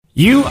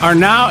You are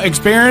now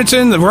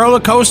experiencing the roller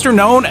coaster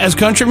known as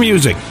country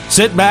music.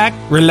 Sit back,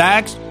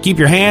 relax, keep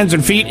your hands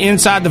and feet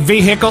inside the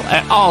vehicle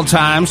at all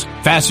times,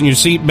 fasten your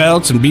seat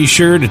belts, and be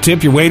sure to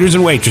tip your waiters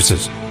and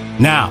waitresses.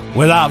 Now,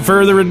 without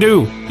further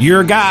ado,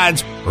 your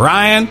guides,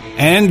 Ryan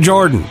and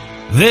Jordan.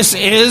 This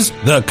is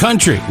the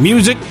Country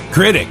Music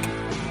Critic.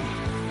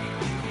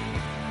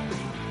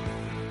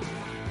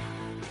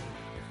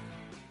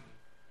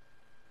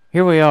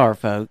 Here we are,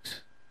 folks.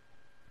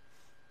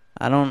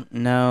 I don't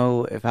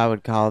know if I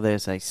would call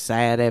this a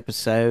sad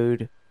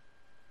episode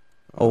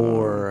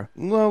or...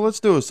 No, let's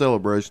do a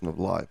celebration of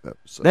life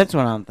episode. That's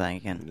what I'm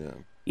thinking.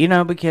 Yeah. You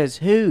know, because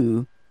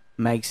who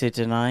makes it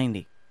to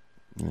 90?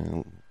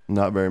 Yeah,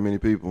 not very many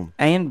people.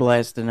 And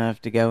blessed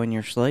enough to go in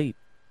your sleep.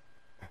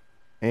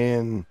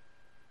 And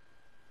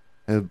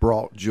have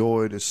brought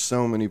joy to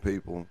so many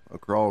people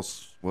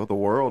across, well, the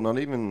world, not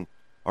even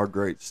our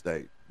great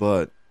state.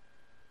 But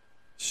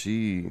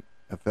she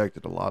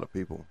affected a lot of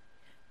people.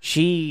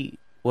 She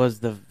was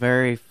the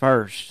very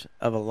first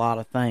of a lot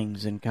of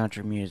things in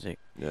country music.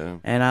 Yeah.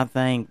 And I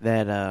think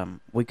that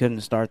we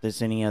couldn't start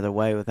this any other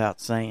way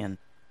without saying,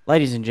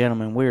 ladies and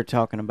gentlemen, we're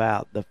talking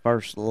about the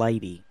first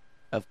lady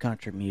of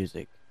country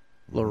music,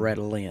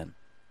 Loretta Lynn.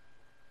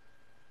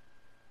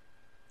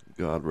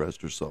 God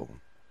rest her soul.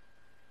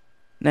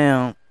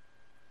 Now,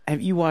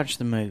 have you watched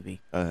the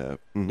movie? I have.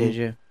 Mm-hmm. Did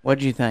you? What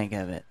did you think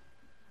of it?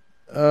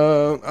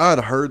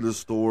 I'd heard the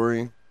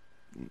story,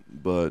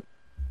 but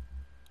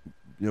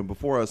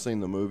before I seen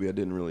the movie, I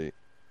didn't really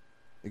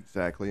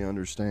exactly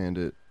understand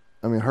it.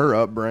 I mean, her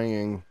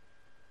upbringing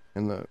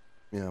in the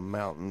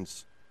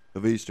mountains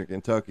of eastern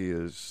Kentucky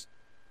is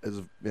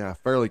a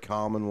fairly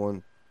common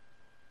one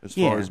as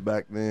far as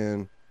back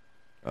then.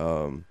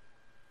 But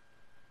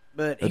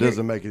it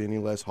doesn't make it any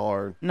less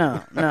hard.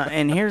 No.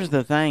 And here's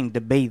the thing: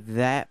 to be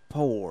that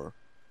poor,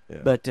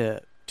 but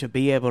to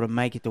be able to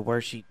make it to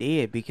where she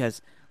did,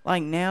 because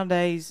like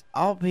nowadays,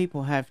 all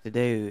people have to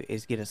do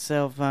is get a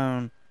cell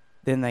phone.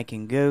 Then they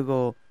can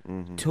Google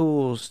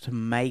tools to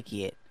make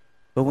it.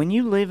 But when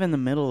you live in the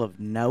middle of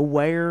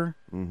nowhere,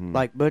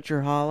 like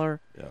Butcher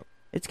Holler,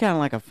 it's kind of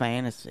like a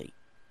fantasy.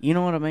 You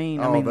know what I mean?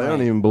 Oh, I mean, they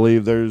don't even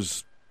believe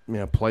there's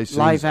places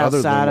life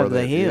outside other than of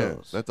the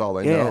hills. Yeah, that's all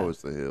they know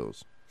is the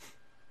hills.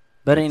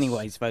 But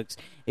anyways, folks,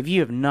 if you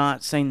have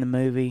not seen the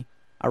movie,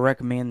 I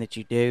recommend that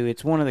you do.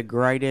 It's one of the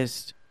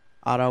greatest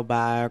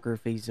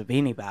autobiographies of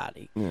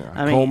anybody. Yeah,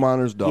 coal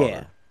miner's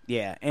daughter.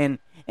 Yeah, and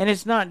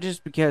it's not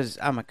just because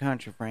I'm a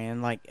country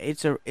fan. Like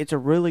it's a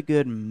really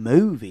good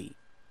movie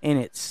in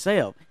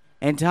itself,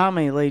 and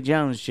Tommy Lee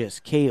Jones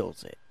just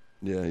kills it.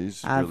 Yeah,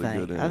 he's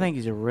really good. I think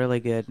he's a really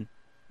good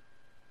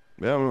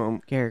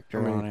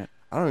character on it.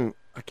 I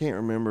can't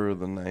remember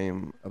the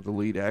name of the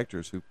lead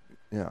actress who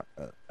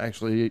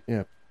actually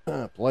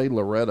played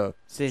Loretta.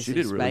 Sissy she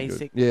did really Spacek.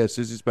 good. Yeah,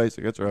 Sissy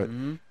Spacek. That's right.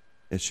 Mm-hmm.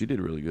 And she did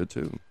really good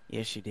too.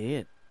 Yes, she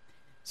did.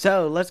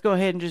 So, let's go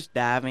ahead and just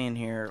dive in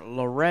here.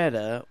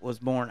 Loretta was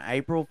born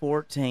April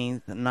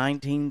 14th,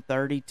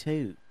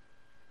 1932.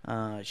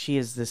 She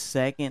is the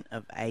second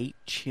of 8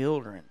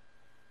 children.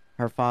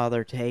 Her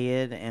father,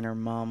 Ted, and her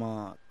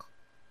mama,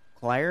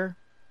 Claire?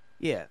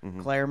 Yeah,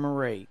 Claire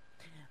Marie.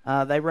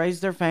 They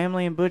raised their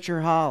family in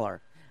Butcher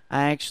Holler.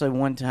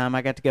 One time,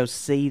 I got to go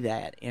see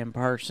that in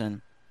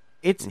person.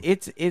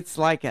 It's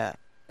like a...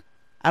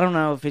 I don't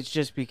know if it's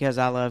just because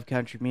I love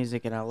country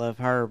music and I love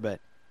her,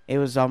 but... It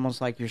was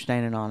almost like you're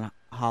standing on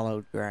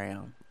hollowed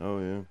ground. Oh,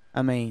 yeah.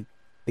 I mean,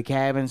 the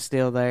cabin's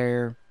still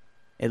there.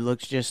 It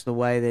looks just the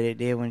way that it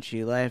did when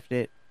she left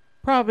it.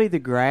 Probably the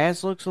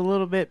grass looks a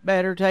little bit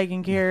better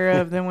taken care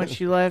of than when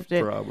she left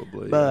it.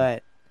 Probably,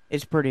 but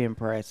it's pretty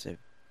impressive.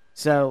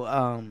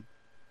 So,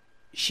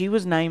 she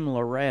was named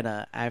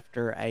Loretta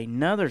after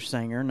another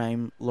singer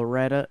named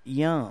Loretta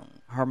Young.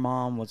 Her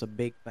mom was a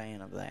big fan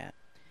of that.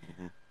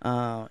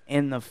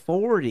 In the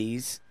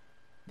 40s,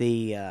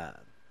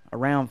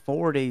 around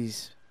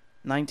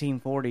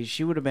 1940s,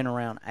 she would have been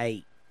around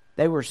 8.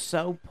 They were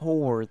so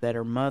poor that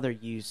her mother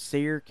used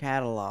Sear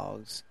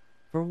catalogs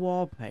for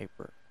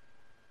wallpaper.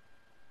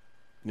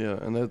 Yeah,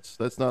 and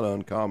that's not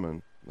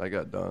uncommon. That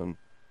got done.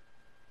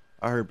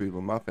 I heard people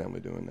in my family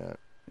doing that.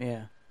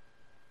 Yeah.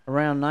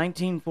 Around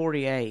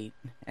 1948,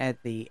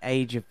 at the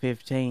age of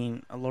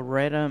 15,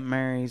 Loretta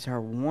marries her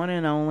one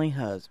and only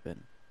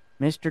husband,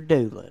 Mr.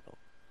 Doolittle,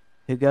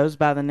 who goes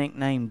by the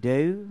nickname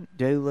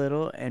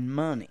Doolittle, and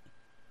Money.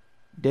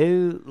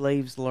 Doo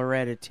leaves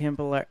Loretta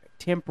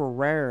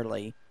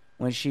temporarily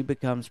when she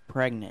becomes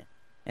pregnant,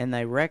 and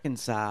they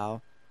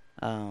reconcile.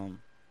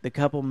 The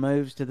couple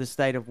moves to the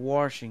state of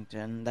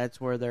Washington. That's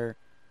where their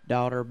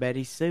daughter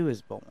Betty Sue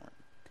is born.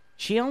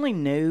 She only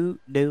knew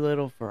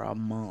Doolittle for a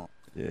month.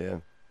 Yeah,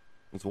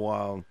 it's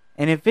wild.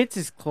 And if it's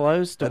as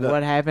close to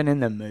what happened in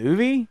the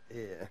movie,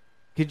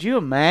 could you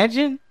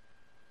imagine?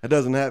 It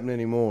doesn't happen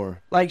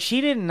anymore. Like,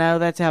 she didn't know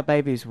that's how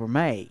babies were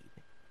made.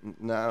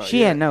 No,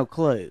 she had no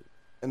clue.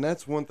 And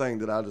that's one thing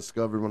that I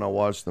discovered when I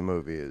watched the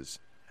movie is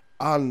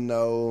I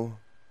know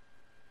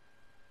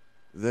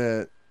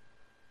that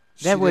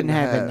That wouldn't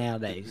happen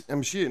nowadays. I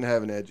mean, she didn't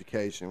have an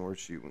education where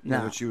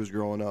No. when she was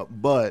growing up,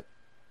 but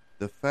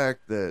the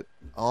fact that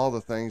all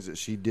the things that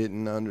she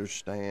didn't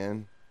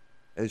understand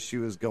as she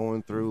was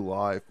going through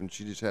life, and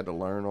she just had to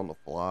learn on the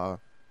fly,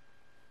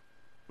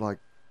 like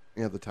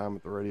the time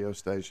at the radio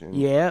station.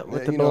 Yeah,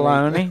 with the you know what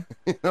I baloney. mean?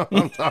 You know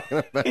what I'm talking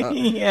about?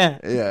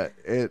 Yeah.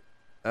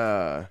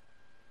 Yeah,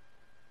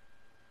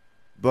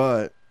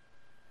 but,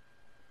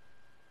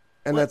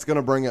 and that's going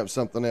to bring up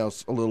something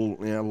else a little,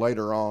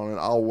 later on, and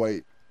I'll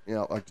wait,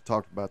 I'd like to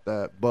talk about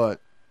that, but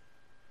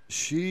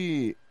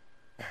she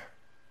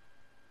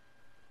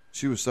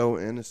was so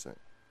innocent.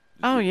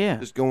 Oh, yeah.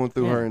 Just going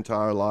through Yeah. her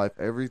entire life,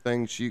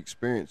 everything she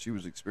experienced, she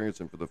was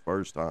experiencing for the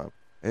first time.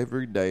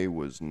 Every day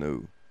was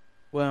new.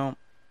 Well,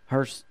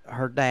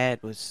 her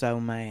dad was so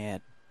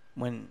mad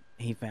when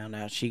he found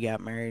out she got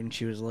married and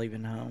she was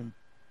leaving home.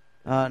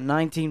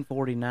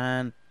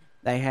 1949,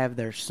 they have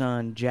their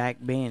son, Jack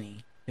Benny,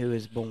 who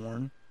is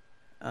born.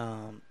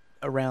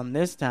 Around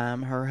this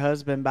time, her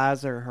husband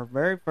buys her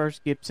very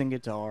first Gibson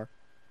guitar.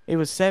 It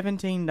was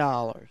 $17.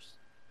 Of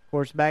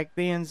course, back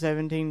then,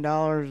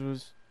 $17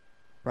 was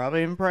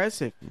probably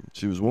impressive.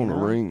 She was wanting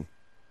a ring.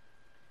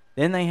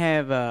 Then they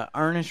have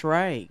Ernest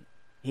Ray.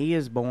 He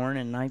is born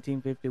in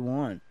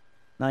 1951.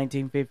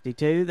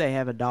 1952, they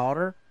have a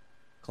daughter.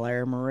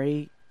 Claire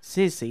Marie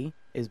Sissy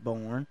is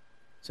born,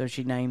 so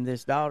she named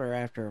this daughter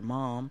after her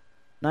mom.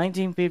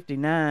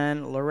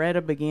 1959,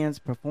 Loretta begins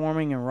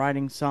performing and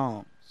writing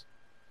songs.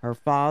 Her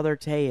father,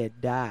 Ted,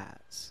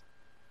 dies.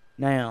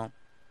 Now,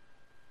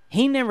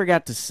 he never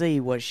got to see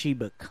what she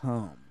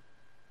become.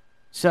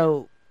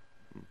 So,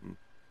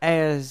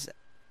 as,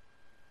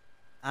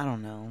 I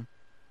don't know,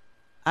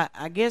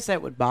 I guess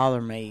that would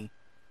bother me.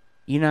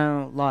 You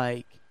know,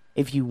 like,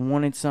 if you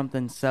wanted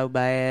something so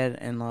bad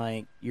and,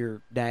 like,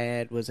 your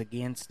dad was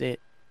against it,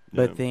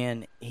 but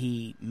then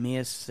he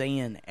missed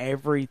seeing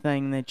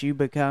everything that you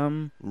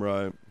become.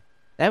 Right.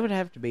 That would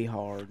have to be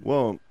hard.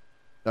 Well,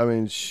 I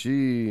mean,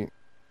 she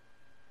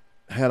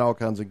had all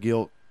kinds of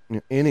guilt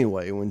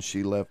anyway when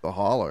she left the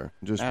holler,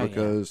 just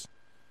because,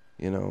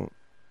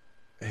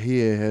 he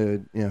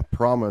had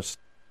promised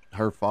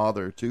her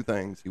father two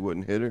things. He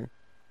wouldn't hit her,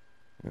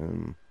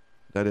 and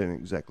that didn't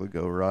exactly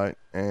go right,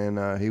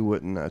 and he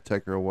wouldn't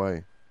take her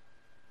away.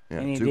 Yeah,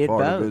 and he too did far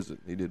both. to visit.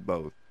 He did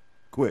both.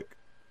 Quick.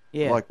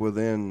 Yeah. Like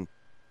within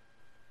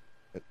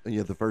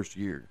the first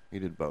year, he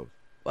did both.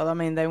 Well, I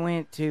mean, they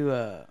went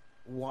to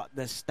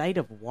the state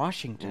of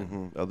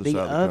Washington, Other the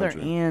side of the other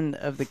country. end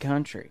of the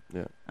country.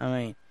 Yeah. I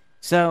mean,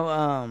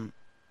 so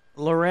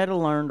Loretta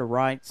learned to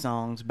write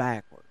songs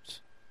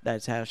backwards.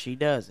 That's how she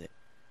does it.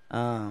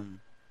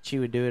 She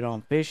would do it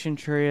on fishing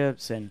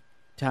trips and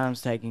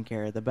times taking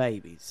care of the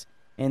babies.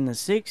 In the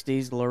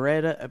 60s,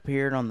 Loretta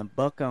appeared on the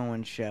Buck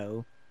Owens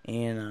Show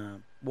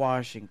in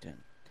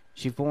Washington.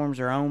 She forms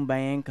her own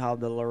band called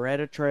the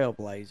Loretta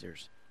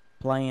Trailblazers,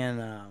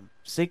 playing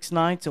 6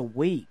 nights a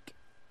week.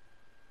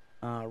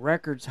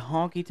 Records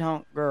Honky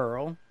Tonk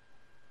Girl.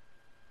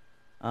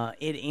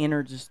 It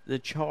enters the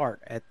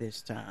chart at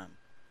this time.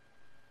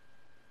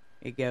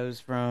 It goes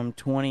from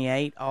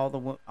 28 all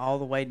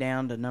the way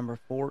down to number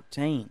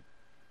 14.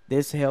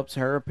 This helps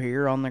her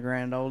appear on the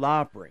Grand Ole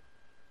Opry.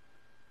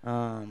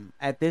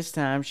 At this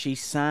time, she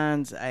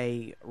signs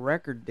a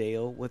record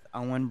deal with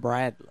Owen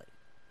Bradley,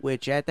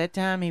 which at that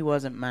time he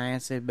wasn't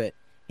massive, but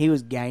he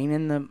was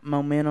gaining the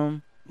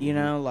momentum. You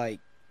know, like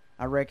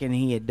I reckon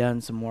he had done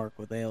some work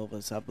with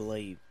Elvis, I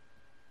believe.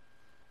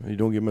 You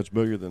don't get much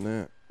bigger than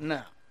that.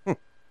 No.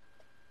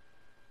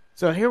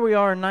 So here we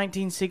are in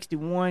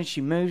 1961.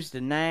 She moves to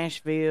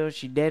Nashville.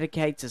 She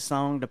dedicates a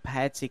song to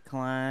Patsy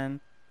Cline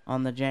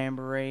on the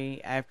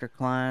Jamboree after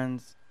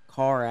Cline's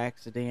car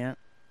accident.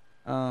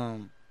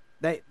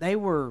 They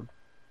were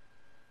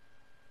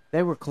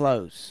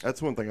close.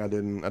 That's one thing I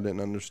didn't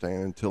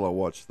understand until I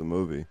watched the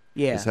movie.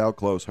 Yeah. Is how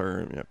close her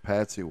and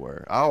Patsy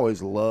were. I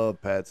always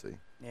loved Patsy.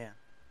 Yeah.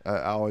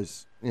 I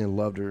always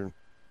loved her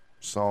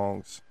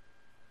songs.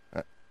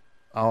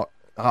 I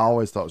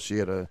always thought she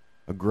had a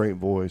great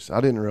voice. I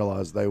didn't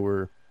realize they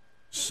were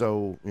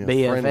so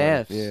BFFs.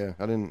 friendly. Yeah,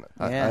 I didn't.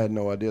 I had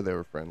no idea they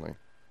were friendly.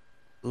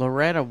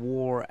 Loretta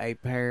wore a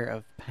pair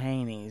of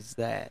panties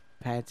that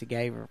Patsy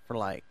gave her for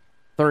like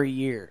 3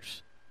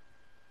 years.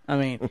 I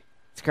mean,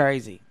 it's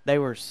crazy. They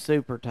were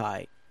super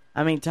tight.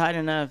 I mean, tight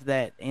enough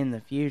that in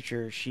the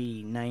future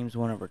she names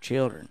one of her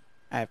children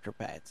after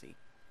Patsy.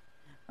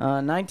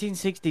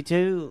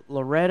 1962,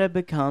 Loretta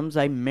becomes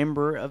a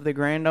member of the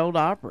Grand Ole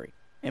Opry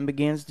and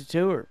begins to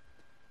tour.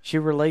 She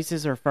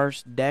releases her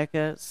first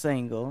Decca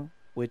single,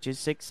 which is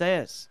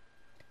Success.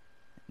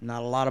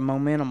 Not a lot of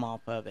momentum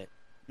off of it.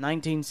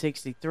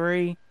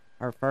 1963,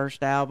 her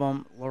first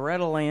album,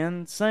 Loretta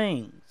Lynn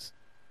Sings,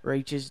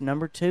 reaches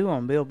number 2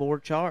 on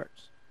Billboard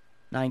charts.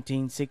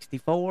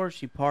 1964,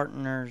 she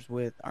partners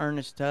with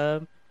Ernest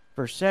Tubb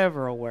for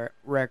several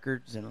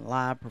records and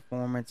live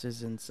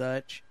performances and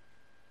such.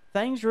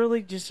 Things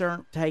really just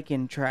aren't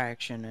taking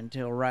traction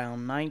until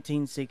around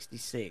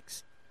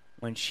 1966,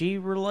 when she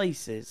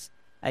releases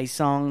a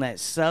song that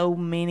so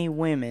many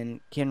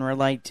women can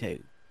relate to.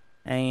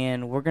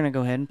 and we're going to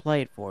go ahead and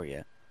play it for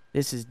you.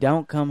 This is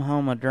Don't Come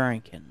Home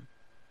A-Drinkin'.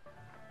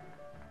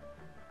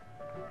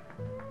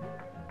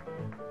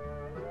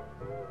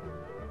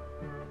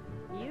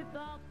 You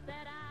thought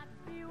that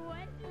I'd be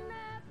waiting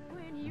up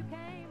when you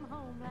came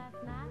home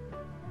last night.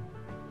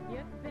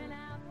 You've been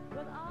out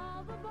with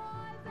all the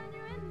boys and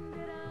you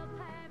ended up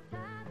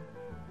half-tight.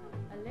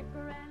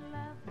 Liquor and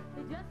love,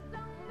 they just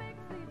don't mix,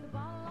 leave the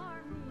ball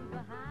or me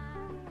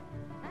behind.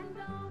 And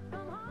don't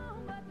come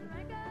home but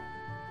drinking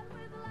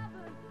with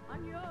lovers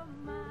on your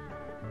mind.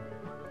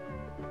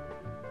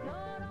 No,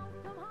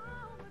 don't come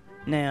home but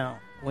drinking. Now,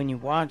 when you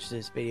watch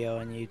this video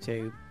on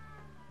YouTube,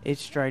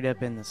 it's straight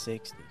up in the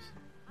 60s.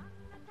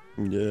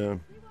 Yeah,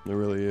 it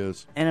really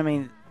is. And I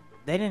mean,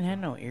 they didn't have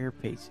no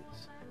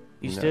earpieces.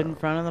 You stood in No.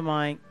 front of the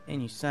mic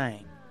and you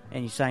sang.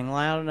 And you sang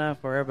loud enough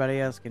where everybody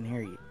else can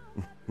hear you.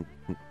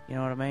 You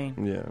know what I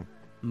mean? Yeah.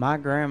 My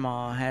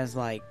grandma has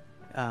like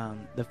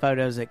the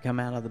photos that come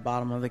out of the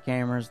bottom of the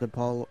cameras,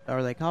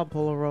 are they called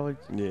Polaroids?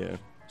 Yeah.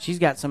 She's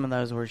got some of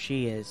those where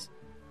she has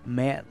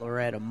met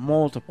Loretta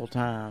multiple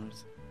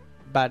times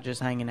by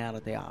just hanging out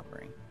at the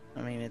Opry.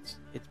 I mean, it's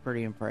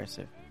pretty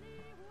impressive.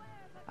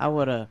 I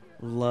would have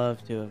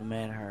loved to have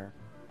met her.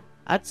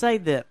 I'd say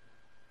that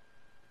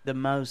the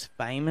most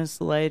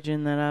famous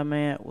legend that I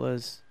met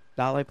was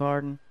Dolly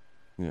Parton.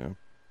 Yeah.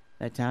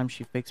 That time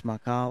she fixed my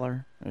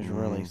collar. It was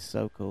really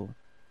so cool.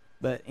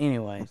 But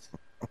anyways,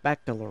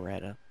 back to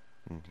Loretta.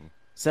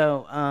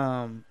 So,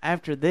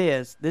 after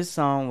this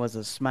song was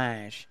a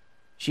smash.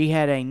 She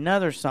had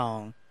another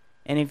song,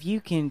 and if you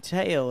can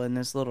tell in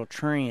this little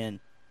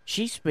trend,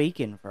 she's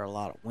speaking for a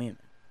lot of women.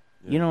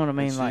 You know what I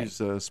mean? And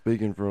she's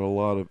speaking for a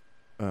lot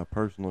of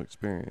personal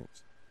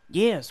experience.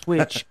 Yes,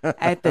 which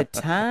at the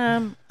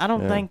time, I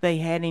don't Yeah. think they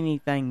had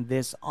anything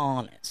this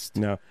honest.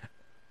 No,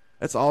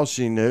 that's all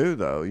she knew,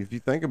 though. If you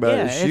think about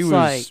Yeah, it, she it's was.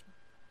 like,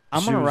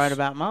 I'm she going to was- write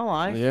about my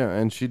life. Yeah,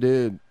 and she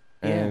did.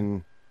 Yeah.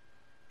 And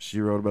she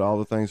wrote about all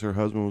the things her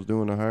husband was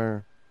doing to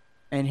her.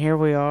 And here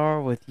we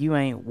are with You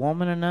Ain't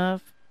Woman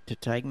Enough to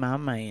Take My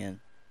Man.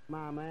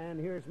 My man,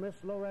 here's Miss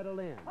Loretta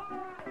Lynn.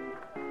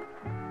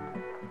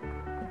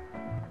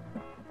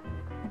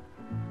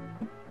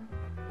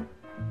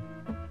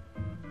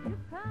 You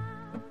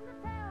come to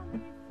tell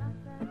me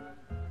something.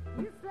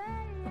 You say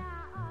I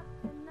ought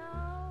to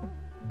know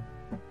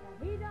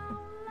that he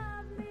don't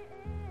love me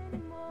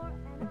anymore,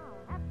 and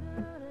I'll have to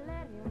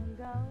let him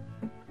go.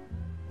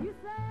 You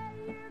say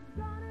you're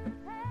gonna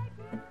take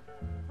him,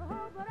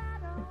 oh, but I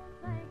don't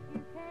think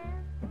you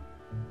can.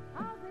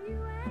 'Cause you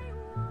ain't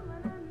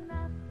woman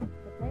enough to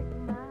take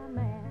my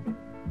man.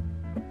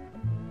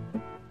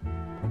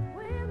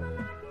 Women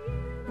like you,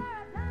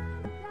 they're a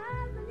dime a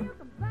dozen. You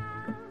can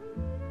find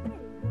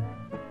anywhere.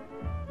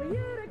 For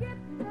you to get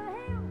to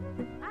him,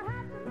 I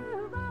have to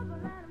move over,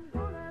 and I'm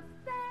gonna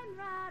stand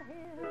right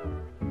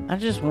here. I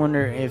just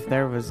wonder if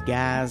there was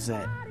guys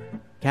that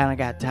kind of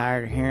got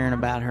tired of hearing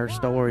about her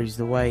stories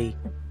the way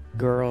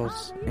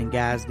girls and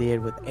guys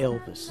did with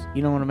Elvis.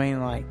 You know what I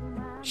mean? Like,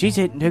 she's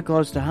hitting too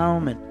close to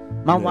home, and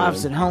my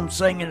wife's at home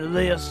singing to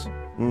this.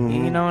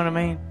 You know what I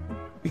mean?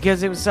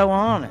 Because it was so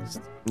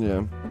honest.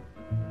 Yeah.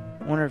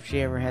 Wonder if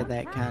she ever had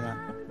that kind of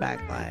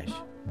backlash.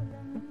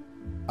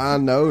 I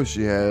know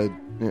she had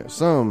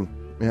some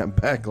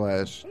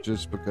backlash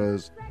just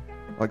because,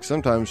 like,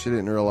 sometimes she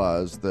didn't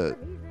realize that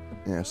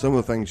some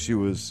of the things she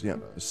was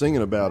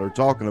singing about or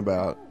talking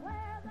about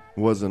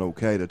wasn't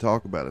okay to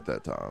talk about at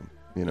that time.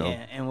 You know.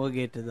 Yeah, and we'll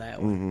get to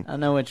that one. I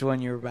know which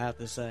one you're about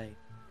to say.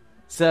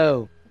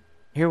 So,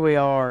 here we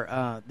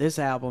are. This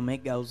album,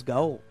 It Goes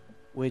Gold,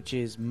 which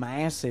is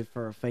massive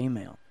for a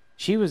female.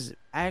 She was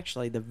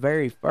actually the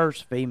very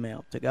first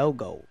female to go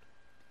gold.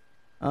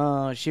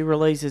 She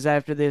releases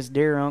after this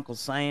Dear Uncle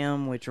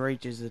Sam, which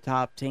reaches the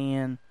top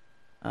 10.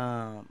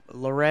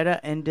 Loretta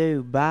and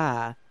Do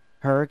buy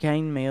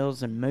Hurricane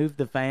Mills and move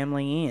the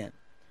family in.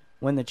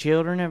 When the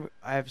children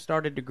have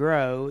started to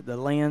grow, the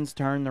Lynn's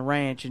turn the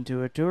ranch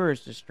into a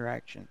tourist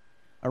distraction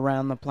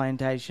around the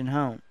plantation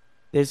home.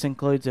 This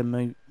includes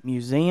a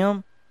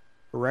museum,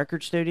 a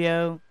record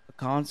studio, a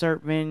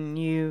concert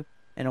venue,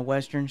 and a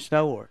western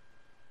store.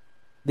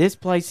 This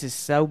place is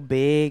so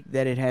big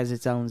that it has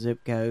its own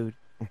zip code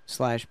 /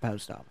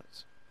 post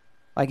office.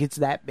 Like, it's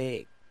that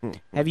big.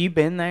 Have you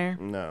been there?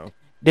 No.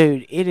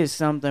 Dude, it is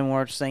something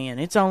worth seeing.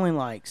 It's only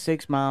like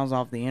 6 miles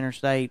off the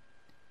interstate,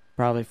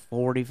 probably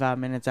 45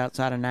 minutes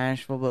outside of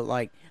Nashville, but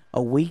like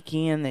a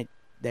weekend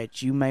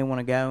that you may want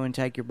to go and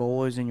take your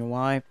boys and your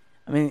wife.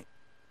 I mean,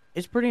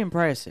 it's pretty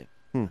impressive.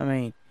 I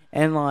mean,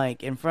 and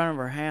like in front of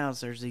her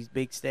house, there's these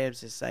big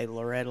steps that say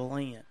Loretta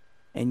Lynn,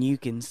 and you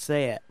can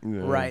sit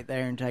right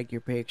there and take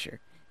your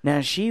picture.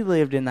 Now, she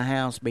lived in the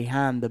house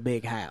behind the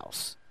big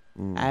house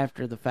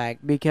after the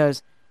fact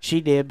because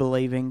she did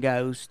believe in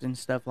ghosts and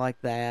stuff like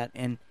that,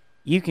 and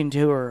you can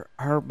tour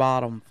her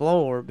bottom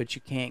floor, but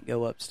you can't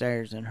go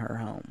upstairs in her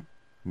home.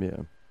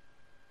 Yeah.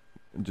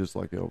 Just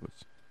like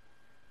Elvis.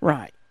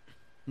 Right.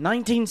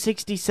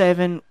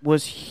 1967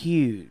 was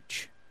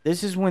huge.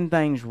 This is when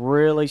things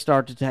really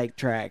start to take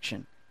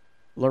traction.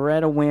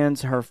 Loretta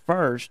wins her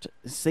first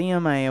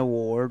CMA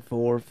award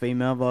for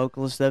Female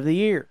Vocalist of the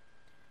Year,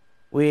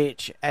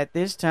 which at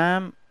this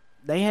time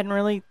they hadn't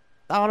really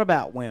thought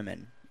about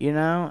women,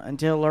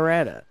 until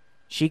Loretta.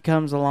 She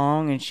comes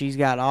along and she's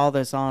got all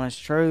this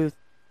honest truth,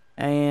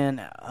 and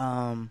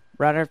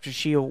right after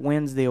she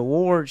wins the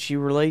award, she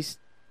released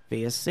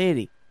Fist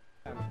City.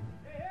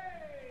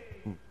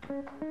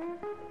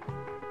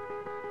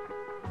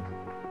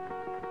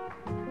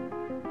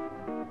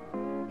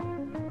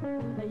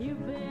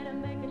 You've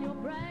been making your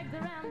brags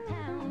around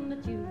town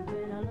that you've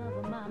been a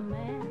lover, my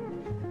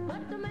man.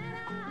 But the man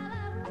I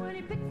love, when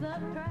he picks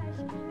up trash,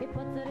 he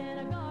puts it in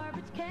a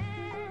garbage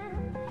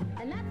can.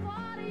 And that's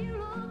what you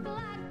look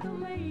like to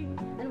me.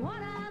 And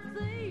what I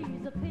see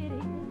is a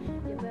pity.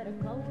 You better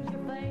close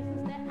your face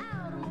and stay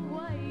out of the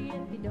way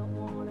if you don't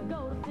want to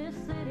go to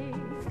Fist City.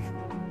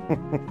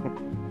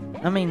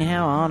 I mean,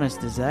 how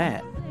honest is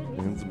that?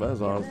 It's about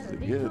as honest as it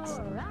gets.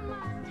 Around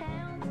my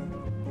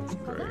town. It's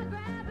great. I'll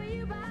grab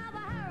you by the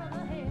hair of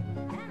the head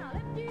and I'll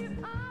lift you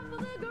off of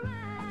the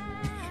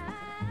ground.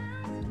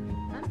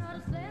 I'm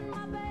gonna send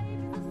my baby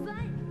the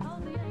same,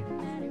 'cause he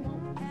ain't that he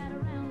won't cat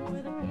around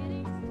with a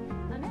kitty.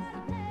 I never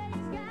tell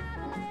you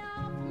gotta lay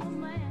off my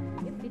man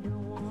if you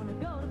don't wanna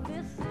go to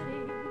Fist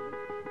City.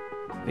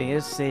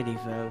 Fist City,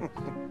 folks.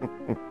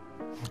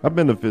 I've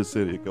been to Fist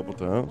City a couple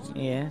times.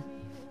 Yeah.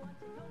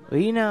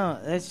 Well,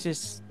 that's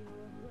just...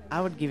 I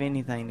would give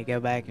anything to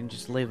go back and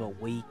just live a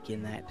week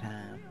in that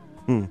time.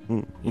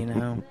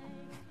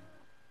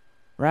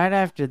 Right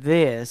after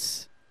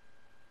this,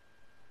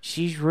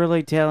 she's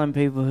really telling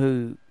people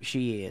who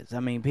she is. I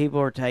mean, people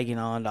are taking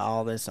on to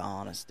all this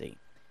honesty.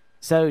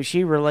 So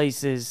she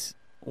releases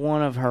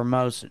one of her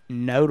most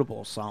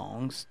notable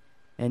songs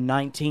in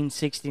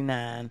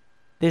 1969.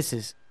 This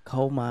is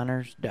Coal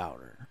Miner's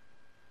Daughter.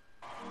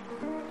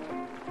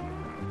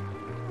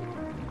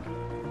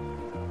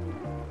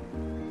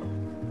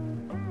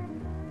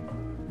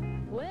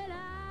 Well,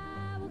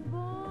 I was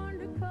born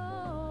to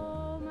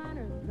coal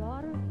miner's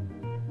daughter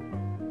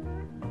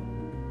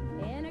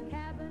in a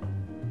cabin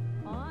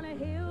on a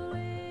hill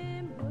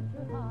in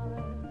Butcher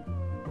Holler.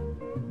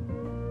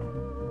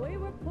 We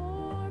were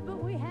poor,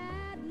 but we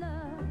had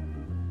love.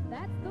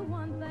 That's the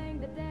one thing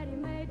that Daddy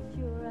made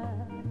sure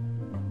of.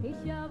 He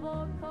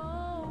shoveled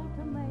coal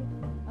to make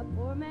a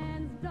poor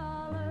man's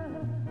dollar.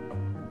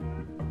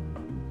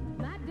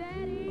 My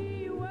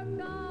daddy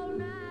worked all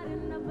night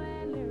in the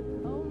Van Leer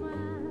coal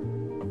mine.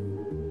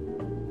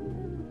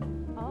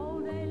 All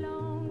day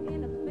long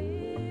in a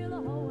field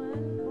of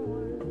hoeing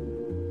corn.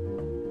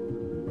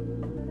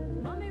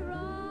 Mommy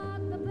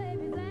rocked the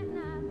babies at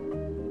night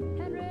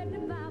and read the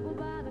Bible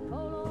by the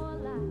coal oil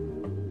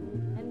light.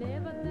 And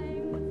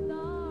everything would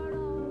start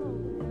all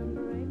over and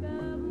break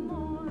of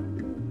morn.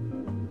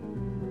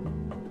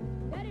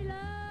 Daddy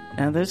loved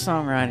Now, this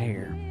song right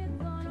here,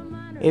 kids on a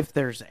miner. if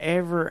there's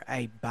ever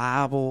a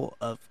Bible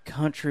of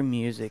country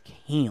music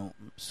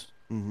hymns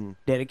Mm-hmm.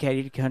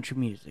 dedicated to country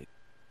music,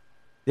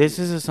 this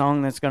is a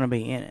song that's going to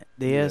be in it.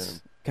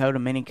 This, Coat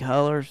of Many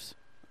Colors,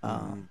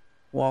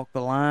 Walk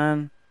the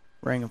Line,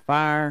 Ring of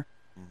Fire.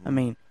 I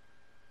mean,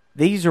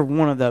 these are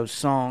one of those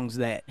songs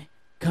that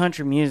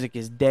country music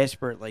is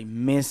desperately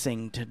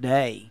missing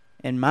today,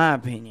 in my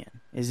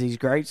opinion, is these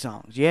great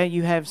songs. Yeah,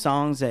 you have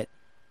songs that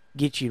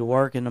get you to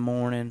work in the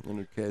morning, And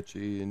they're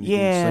catchy and you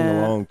can sing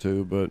Yeah. along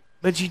to, but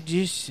but you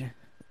just...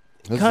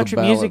 this country is a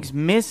ballad. music's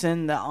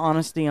missing the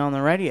honesty on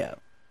the radio,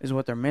 is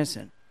what they're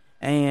missing.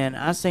 And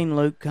I seen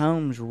Luke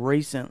Combs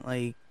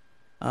recently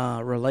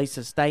release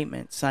a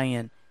statement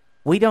saying,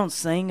 we don't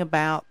sing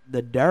about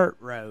the dirt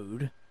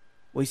road,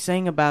 we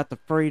sing about the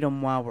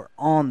freedom while we're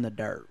on the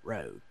dirt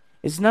road.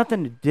 It's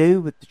nothing to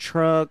do with the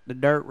truck, the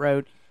dirt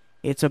road.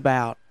 It's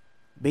about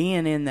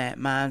being in that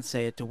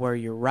mindset to where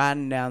you're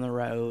riding down the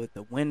road with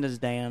the windows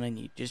down and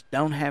you just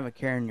don't have a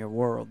care in your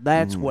world.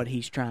 That's what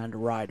he's trying to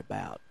write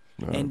about.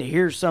 And to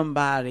hear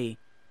somebody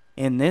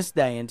in this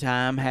day and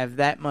time have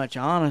that much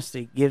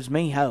honesty gives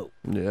me hope.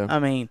 Yeah. I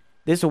mean,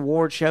 this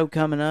award show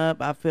coming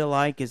up, I feel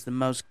like, is the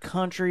most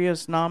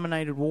countryest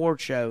nominated award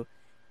show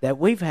that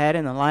we've had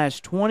in the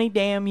last 20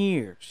 damn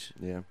years.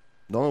 Yeah.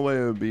 The only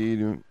way it would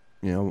be,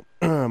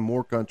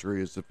 more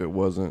country is if it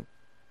wasn't,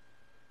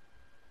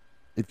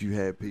 if you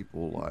had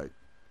people like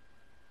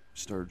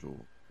Sturgill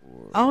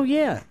or... Oh,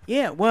 yeah.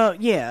 Yeah, well,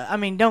 yeah. I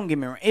mean, don't get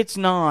me wrong. It's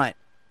not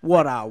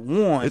what I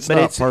want, It's but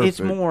not it's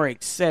perfect. more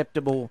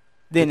acceptable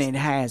than it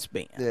has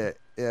been. Yeah,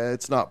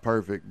 it's not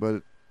perfect,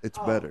 but it's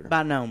better.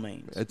 By no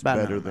means. It's By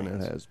better no than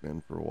means. it has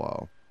been for a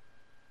while.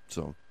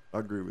 So, I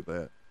agree with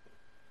that.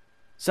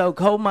 So,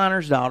 Coal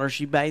Miner's Daughter,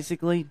 she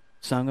basically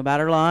sung about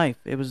her life.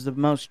 It was the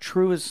most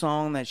truest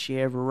song that she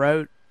ever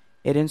wrote.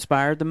 It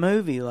inspired the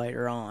movie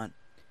later on.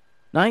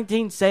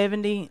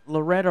 1970,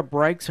 Loretta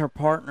breaks her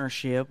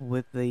partnership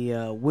with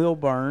the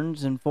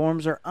Wilburns and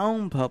forms her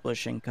own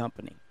publishing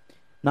company.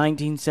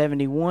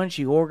 1971,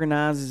 she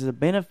organizes a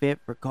benefit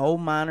for coal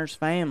miners'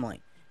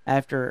 family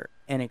after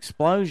an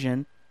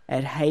explosion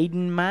at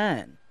Hayden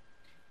Mine.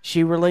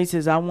 She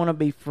releases I Want to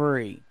Be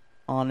Free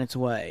on its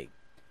way.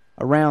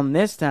 Around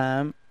this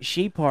time,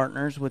 she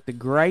partners with the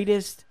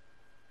greatest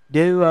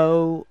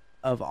duo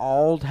of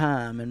all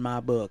time in my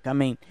book. I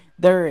mean,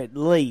 they're at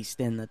least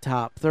in the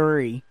top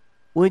 3,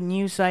 wouldn't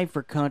you say,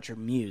 for country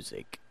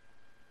music?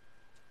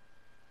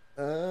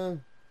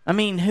 I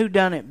mean, who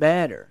done it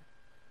better?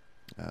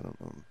 I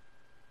don't know.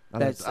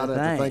 That's I'd the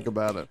have to thing. think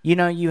about it. You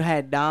know, you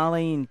had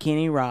Dolly and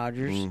Kenny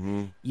Rogers.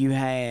 Mm-hmm. You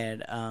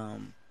had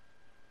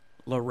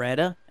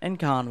Loretta and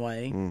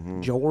Conway,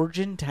 Mm-hmm. George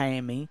and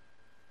Tammy.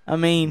 I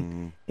mean,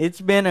 Mm-hmm.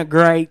 it's been a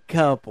great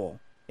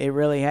couple. It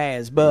really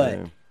has. But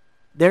Yeah.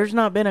 there's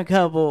not been a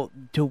couple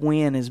to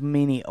win as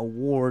many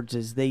awards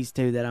as these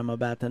two that I'm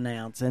about to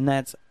announce. And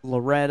that's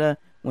Loretta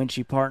when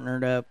she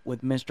partnered up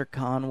with Mr.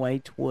 Conway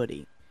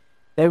Twitty.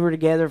 They were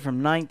together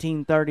from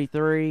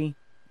 1933.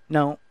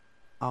 No,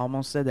 I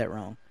almost said that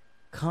wrong.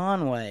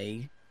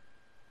 Conway,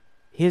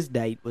 his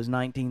date was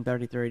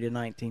 1933 to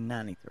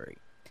 1993.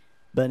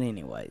 But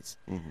anyways,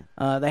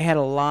 they had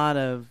a lot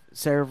of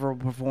several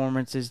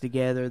performances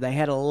together. They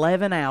had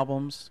 11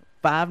 albums,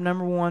 5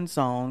 number 1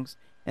 songs,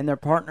 and their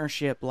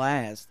partnership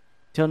lasts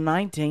till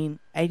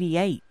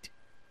 1988,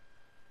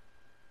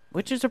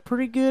 which is a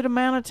pretty good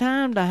amount of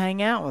time to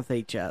hang out with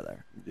each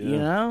other. You Yeah.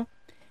 know?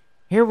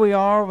 Here we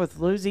are with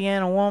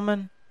Louisiana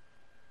Woman.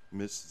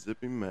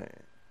 Mississippi Man.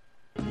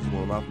 It's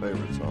one of my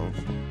favorite songs.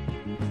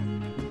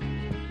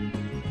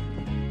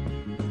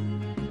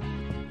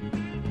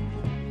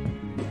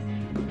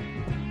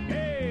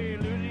 Hey,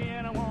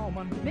 Louisiana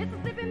woman,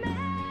 Mississippi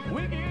man,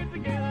 we get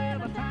together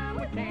every time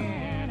we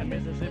can. The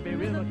Mississippi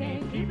River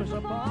can't keep us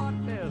apart.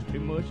 There's too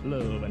much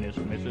love in this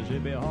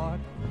Mississippi heart.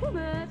 too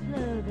much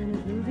love in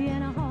this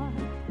Louisiana heart.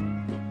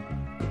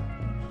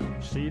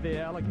 See the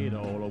alligator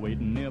all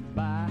waiting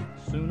nearby.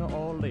 Sooner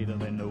or later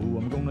they know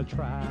I'm gonna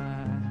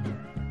try.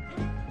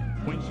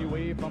 When she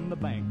wave from the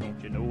bank,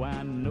 don't you know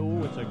I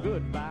know it's a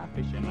goodbye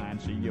fishing line.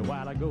 See you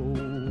while I go.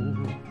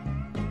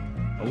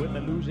 With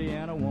the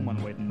Louisiana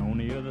woman waiting on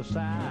the other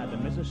side, the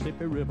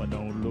Mississippi River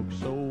don't look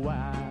so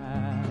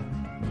wide.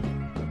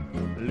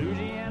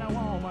 Louisiana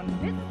woman,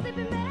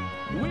 Mississippi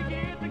man, we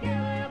get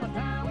together every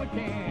time we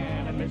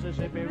can. The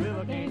Mississippi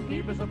River can't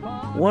keep us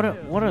apart.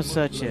 What a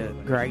such a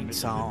great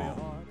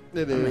song.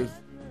 It is.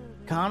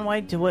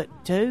 Conway to it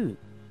too.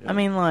 I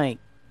mean, like,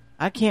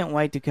 I can't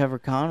wait to cover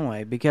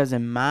Conway because,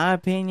 in my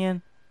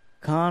opinion,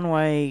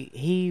 Conway,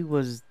 he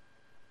was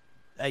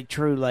a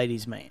true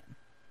ladies' man.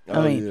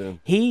 Oh, I mean,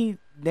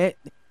 yeah.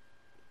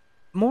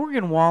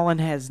 Morgan Wallen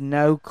has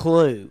no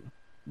clue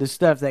the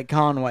stuff that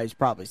Conway's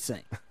probably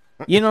seen.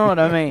 You know what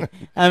I mean?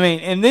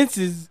 And this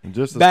is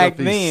Just the back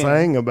stuff he then.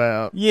 sang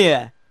about.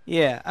 Yeah.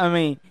 I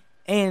mean,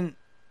 and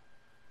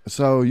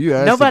So you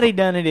asked nobody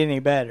done it any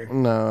better.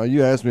 No,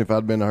 you asked me if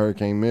I'd been to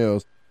Hurricane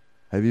Mills.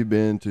 Have you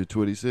been to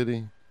Twitty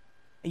City?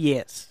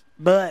 Yes,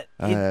 but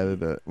I had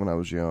it when I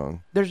was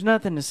young. there's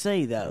nothing to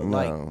see though. No.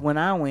 Like when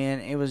I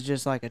went, it was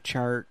just like a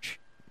church,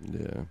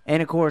 Yeah.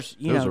 and of course,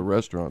 you There's know. a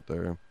restaurant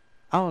there.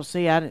 Oh,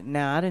 see, I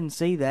didn't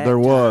see that. There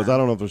was. time. I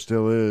don't know if there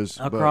still is.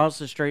 Across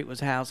the street was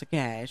House of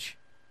Cash,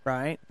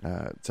 right?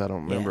 But, I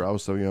don't remember. Yeah. I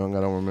was so young.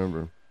 I don't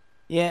remember.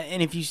 Yeah,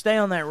 and if you stay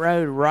on that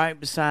road right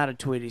beside a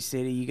Twitty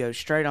City, you go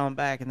straight on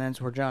back, and that's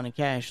where Johnny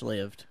Cash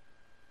lived.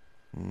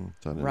 So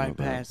I didn't Right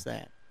know that. past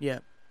that. Yeah,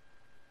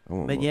 I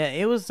went but with, yeah,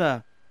 it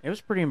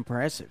was pretty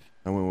impressive.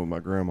 I went with my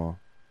grandma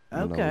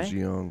when I was Okay.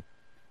 young.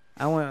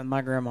 I went with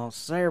my grandma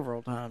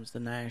several times to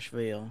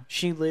Nashville.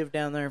 She lived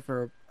down there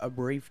for a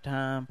brief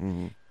time.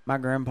 Hmm. My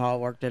grandpa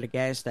worked at a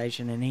gas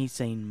station, and he's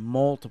seen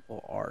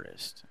multiple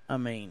artists. I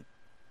mean,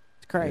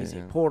 it's crazy.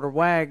 Yeah. Porter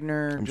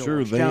Wagner, I'm George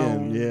sure then.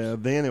 Jones. Yeah,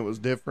 then it was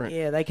different.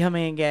 Yeah, they come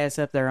in and gas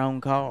up their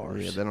own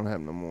cars. Yeah, they don't have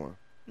no more.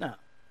 No.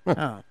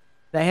 No.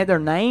 They had their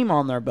name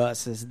on their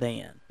buses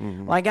then.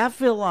 Mhm. Like I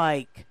feel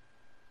like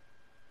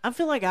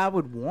I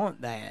would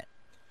want that.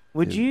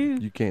 Would Yeah, you?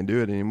 You can't do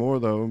it anymore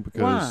though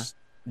because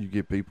you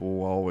get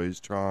people always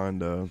trying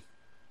to.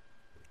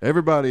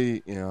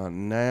 Everybody,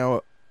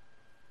 now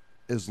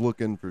is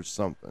looking for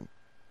something.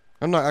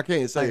 I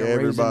can't say like a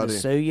everybody. reason to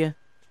sue you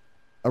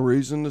A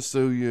reason to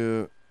sue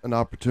you, an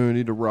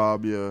opportunity to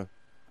rob you.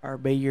 or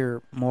be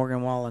your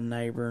Morgan Wallen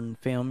neighbor and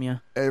film you.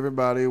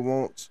 Everybody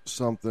wants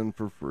something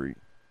for free.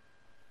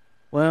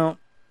 Well,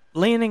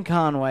 Lynn and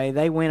Conway,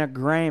 they win a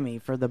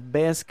Grammy for the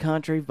best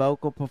country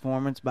vocal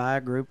performance by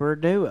a group or a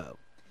duo.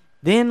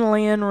 Then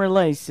Lynn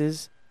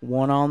releases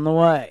One on the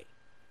Way.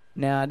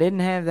 Now, I didn't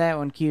have that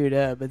one queued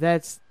up, but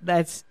that's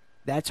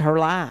her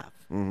life.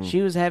 Mhm.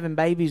 She was having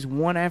babies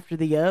one after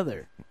the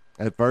other.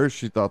 At first,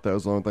 she thought that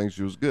was the only thing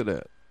she was good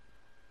at.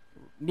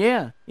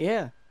 Yeah.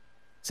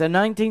 So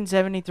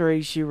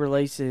 1973, she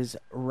releases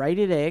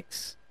Rated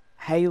X,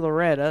 Hey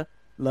Loretta,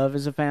 Love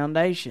is a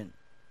Foundation.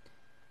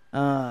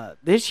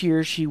 This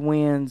year, she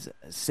wins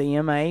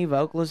CMA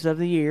Vocalist of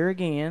the Year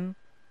again.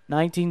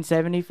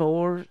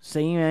 1974,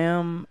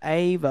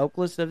 CMA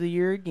Vocalist of the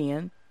Year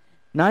again.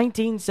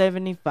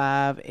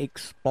 1975,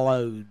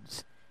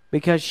 explodes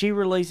because she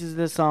releases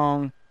the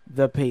song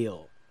The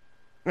Pill.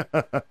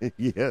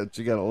 Yeah,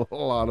 she got a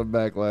lot of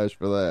backlash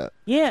for that.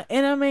 Yeah,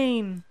 and I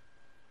mean,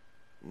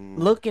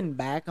 looking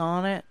back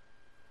on it,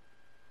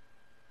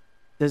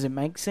 Does it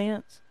make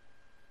sense?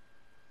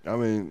 I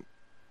mean,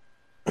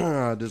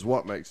 does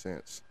what make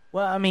sense?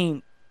 Well, I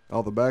mean,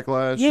 All the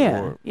backlash?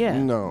 yeah,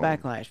 No.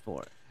 backlash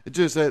for it. It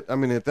just had, I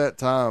mean, at that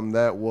time,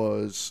 that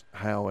was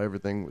how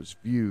everything was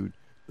viewed.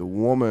 The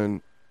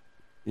woman,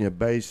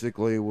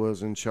 basically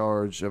was in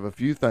charge of a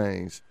few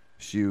things.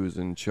 She was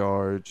in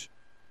charge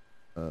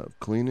of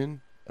cleaning,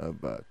 of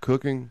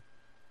cooking,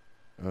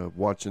 of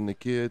watching the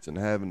kids and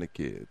having the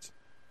kids.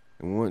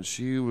 And once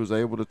she was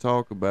able to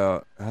talk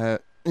about,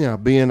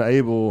 being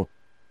able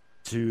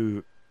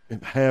to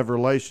have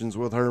relations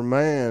with her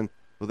man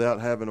without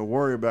having to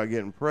worry about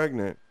getting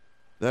pregnant,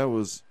 that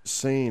was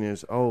seen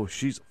as, oh,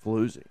 she's a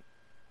floozy.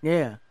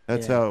 Yeah.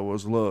 That's yeah. how it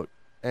was looked.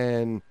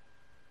 And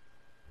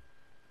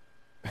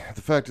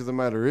the fact of the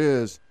matter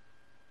is,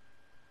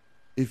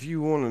 if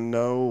you want to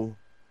know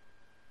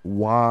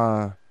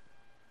why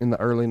in the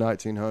early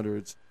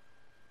 1900s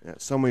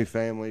so many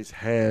families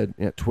had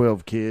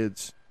 12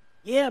 kids,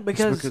 Yeah, it's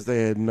because because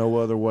they had no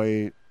other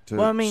way to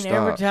well, I mean, stop.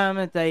 every time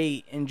that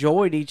they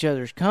enjoyed each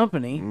other's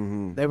company,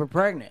 Mhm. they were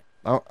pregnant.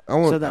 I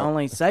want, So the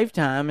only safe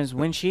time is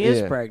when she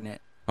is Yeah.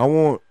 pregnant. I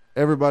want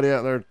everybody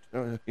out there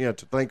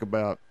to think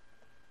about,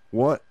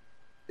 what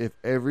if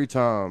every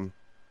time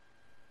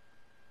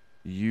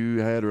you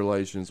had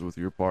relations with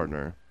your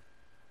partner,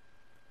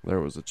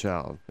 there was a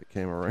child that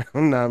came around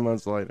 9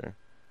 months later?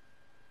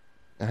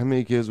 How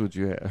many kids would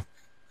you have?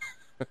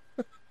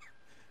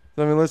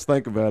 I mean, let's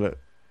think about it.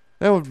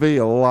 That would be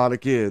a lot of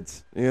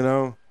kids,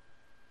 Well,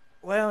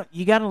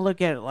 you got to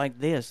look at it like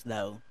this,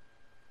 though.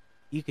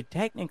 You could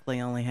technically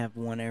only have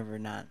one every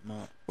 9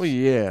 months. Well,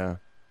 yeah.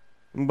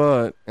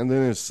 But, and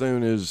then as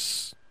soon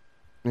as,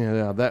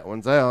 that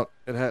one's out,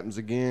 it happens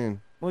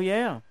again. Well,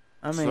 yeah.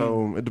 I mean,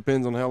 so it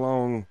depends on how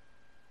long,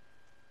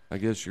 I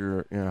guess,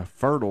 you're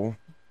fertile.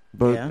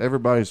 But Yeah.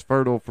 everybody's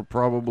fertile for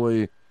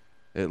probably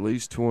at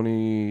least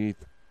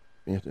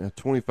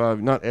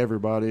 25. Not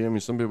everybody. I mean,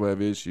 some people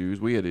have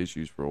issues. We had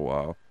issues for a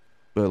while.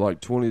 But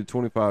like 20 to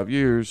 25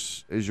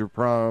 years is your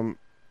prime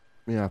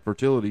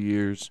fertility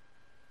years.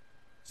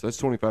 So that's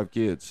 25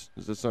 kids.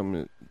 Is that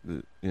something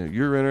that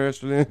you're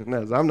interested in?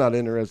 No, I'm not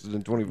interested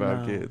in 25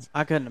 no, kids.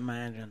 I couldn't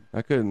imagine.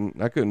 I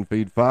couldn't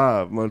feed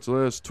 5, much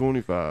less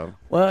 25.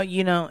 Well,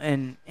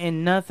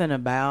 and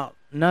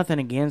nothing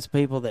against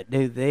people that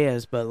do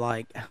this, but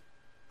like,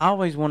 I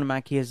always wanted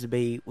my kids to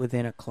be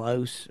within a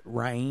close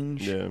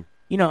range. Yeah.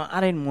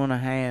 I didn't want to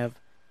have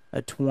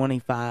a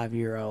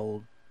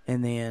 25-year-old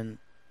and then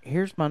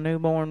here's my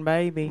newborn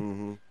baby.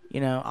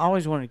 Mm-hmm. I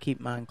always wanted to keep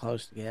mine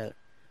close together.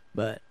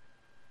 But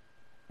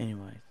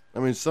anyway, I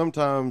mean,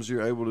 sometimes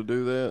you're able to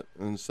do that,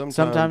 and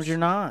sometimes you're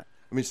not.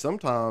 I mean,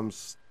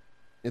 sometimes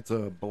it's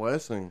a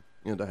blessing,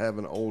 to have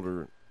an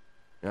older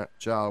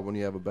child when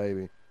you have a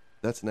baby.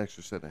 That's an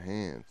extra set of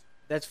hands.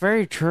 That's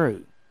very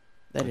true.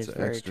 That That's is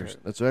an very extra, true.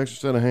 That's an extra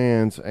set of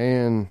hands,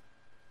 and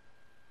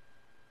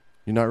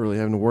you're not really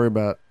having to worry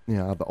about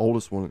the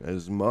oldest one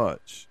as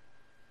much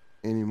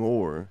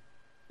anymore.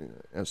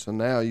 And so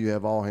now you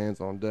have all hands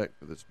on deck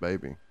for this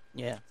baby.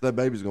 Yeah. That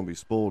baby's gonna be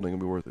spoiled and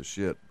gonna be worth a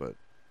shit, but.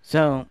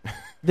 So,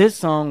 this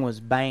song was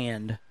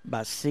banned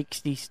by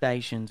 60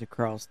 stations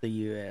across the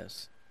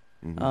U.S.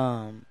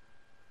 Mm-hmm.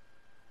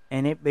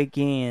 And it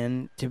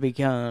began to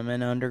become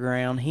an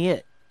underground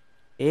hit.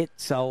 It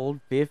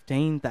sold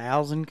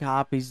 15,000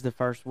 copies the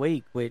first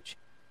week, which,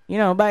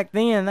 back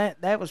then,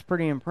 that was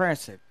pretty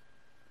impressive.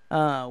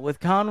 With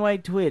Conway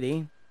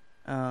Twitty,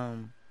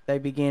 they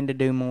began to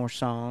do more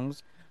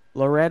songs.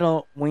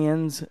 Loretta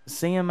wins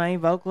CMA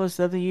Vocalist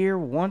of the Year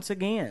once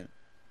again.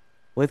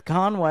 With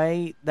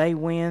Conway, they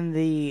win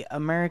the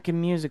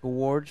American Music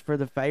Awards for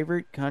the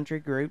favorite country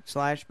group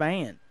 /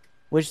 band,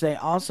 which they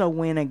also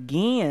win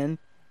again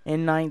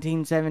in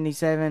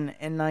 1977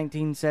 and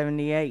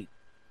 1978.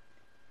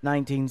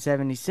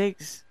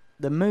 1976,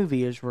 the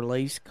movie is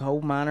released,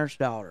 Coal Miner's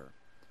Daughter.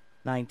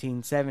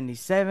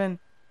 1977,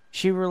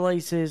 she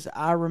releases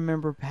I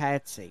Remember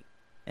Patsy,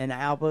 an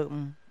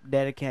album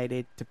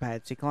dedicated to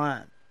Patsy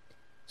Cline.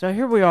 So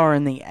here we are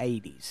in the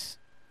 80s.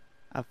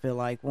 I feel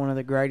like one of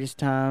the greatest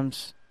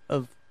times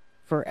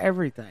for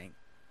everything.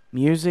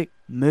 Music,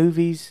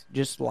 movies,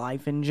 just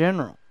life in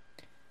general.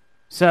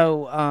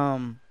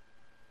 So,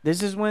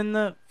 this is when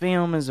the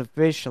film is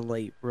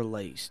officially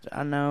released.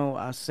 I know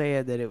I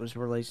said that it was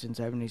released in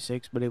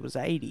 76, but it was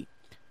 80.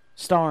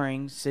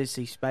 Starring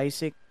Sissy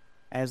Spacek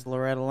as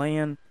Loretta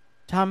Lynn,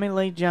 Tommy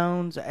Lee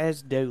Jones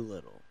as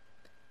Doolittle.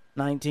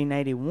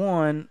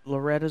 1981,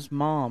 Loretta's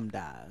mom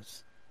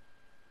dies.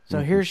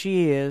 So here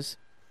she is.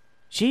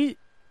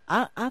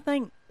 I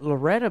think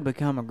Loretta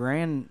became a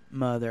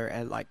grandmother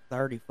at like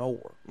 34.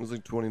 It was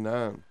like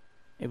 29.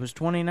 It was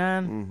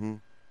 29? Mm-hmm.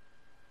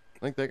 I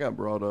think that got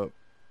brought up.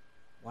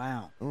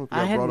 Wow. I don't know if it I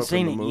got brought hadn't up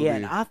seen in it the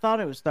yet. movie. I thought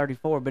it was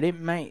 34, but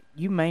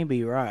you may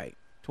be right.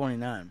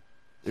 29.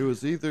 It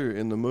was either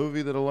in the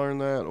movie that I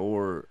learned that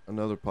or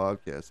another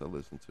podcast I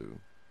listened to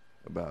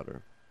about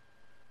her.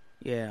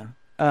 Yeah.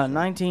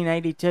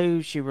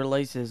 1982, she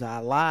releases I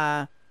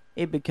Lie.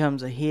 It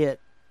becomes a hit.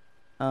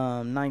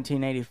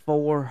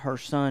 1984, her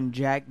son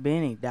Jack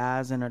Benny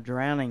dies in a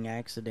drowning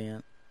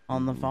accident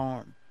on the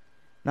farm.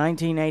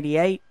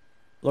 1988,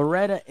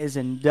 Loretta is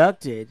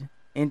inducted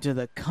into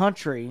the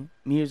Country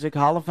Music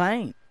Hall of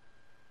Fame,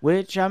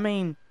 which, I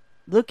mean,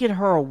 look at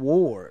her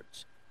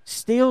awards.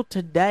 Still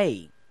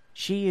today,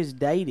 she is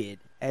dated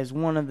as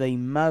one of the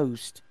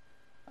most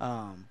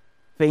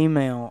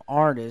female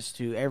artists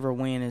to ever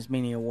win as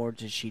many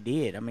awards as she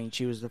did. I mean,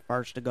 she was the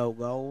first to go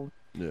gold.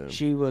 Yeah.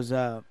 She was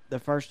the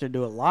first to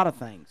do a lot of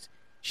things.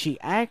 She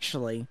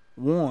actually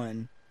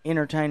won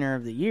Entertainer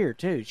of the Year,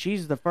 too.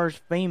 She's the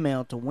first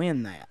female to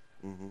win that.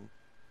 Mm-hmm.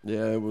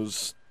 Yeah, it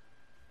was.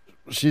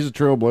 She's a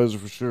trailblazer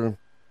for sure.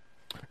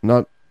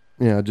 Not,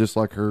 just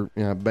like her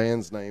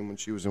band's name when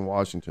she was in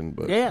Washington,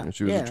 but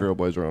she was a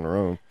trailblazer on her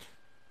own.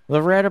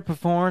 Loretta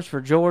performs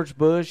for George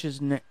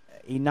Bush's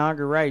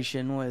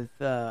inauguration with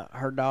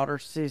her daughter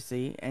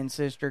Sissy and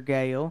sister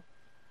Gail,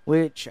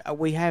 which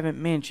we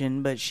haven't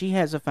mentioned, but she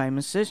has a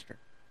famous sister,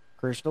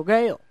 Crystal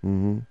Gayle.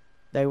 Mm-hmm.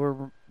 They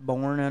were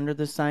born under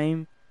the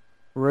same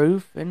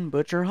roof in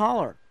Butcher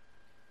Holler.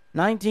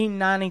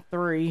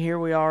 1993, here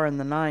we are in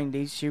the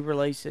 90s, she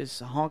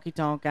releases Honky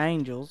Tonk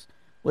Angels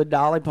with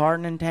Dolly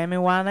Parton and Tammy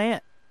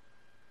Wynette.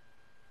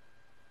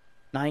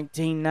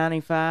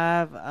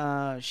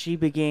 1995, she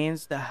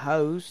begins to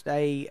host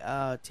a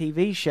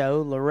TV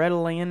show, Loretta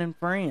Lynn and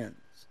Friends.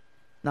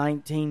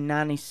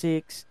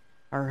 1996,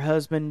 her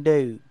husband,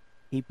 Dude,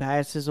 he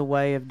passes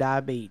away of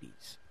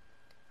diabetes.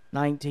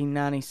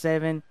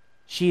 1997,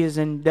 she is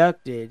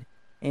inducted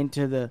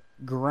into the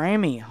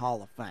Grammy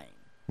Hall of Fame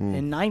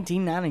in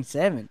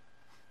 1997,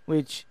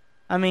 which,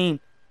 I mean,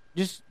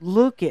 just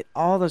look at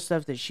all the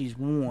stuff that she's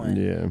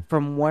won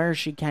from where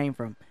she came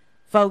from.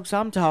 Folks,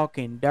 I'm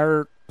talking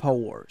dirt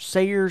poor,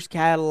 Sears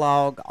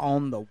catalog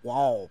on the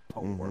wall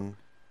poor,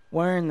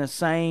 wearing the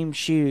same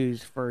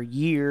shoes for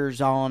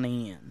years on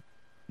end,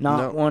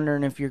 not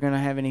wondering if you're going to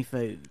have any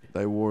food.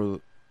 They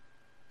wore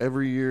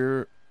every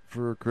year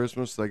for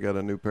Christmas. They got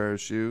a new pair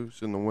of shoes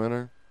in the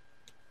winter.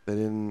 They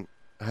didn't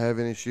have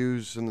any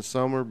shoes in the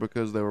summer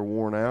because they were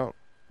worn out.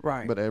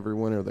 Right. But every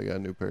winter they got a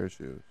new pair of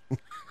shoes.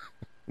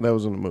 That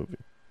was in the movie.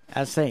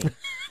 I see.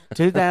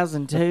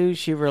 2002,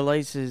 she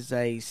releases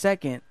a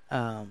second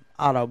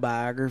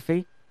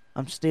autobiography,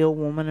 I'm Still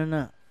Woman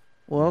Enough.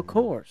 Well, of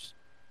course,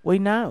 we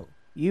know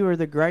you are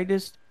the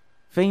greatest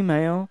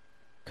female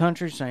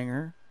country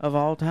singer of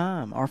all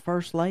time, our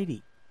First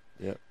Lady.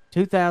 Yep.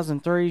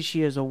 2003,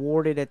 she is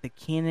awarded at the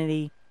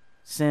Kennedy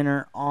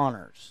Center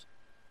Honors.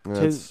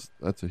 That's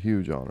a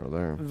huge honor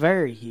there.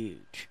 Very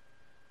huge.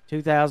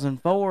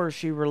 2004,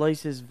 she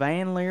releases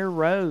Van Leer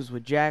Rose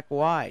with Jack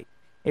White.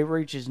 It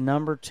reaches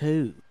number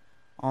 2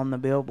 on the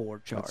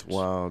Billboard charts. That's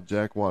wild.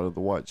 Jack White of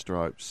the White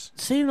Stripes.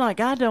 Seems like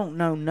I don't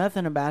know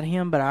nothing about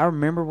him, but I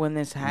remember when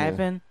this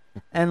happened,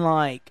 and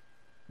like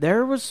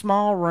there was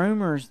small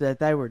rumors that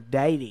they were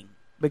dating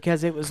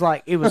because it was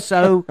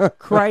so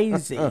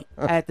crazy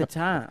at the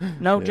time.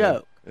 No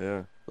joke.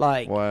 Yeah.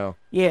 Like wow.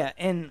 Yeah,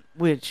 and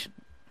which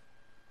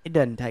it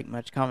doesn't take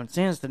much common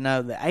sense to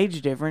know the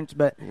age difference,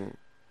 but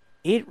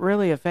it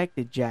really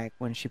affected Jack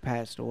when she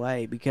passed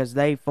away because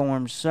they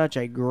formed such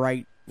a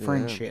great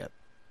friendship,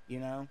 you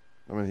know?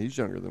 I mean, he's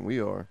younger than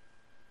we are.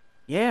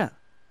 Yeah,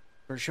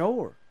 for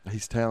sure.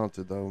 He's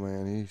talented, though,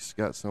 man. He's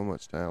got so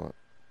much talent.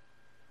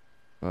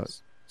 But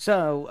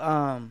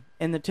so,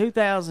 in the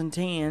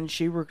 2010,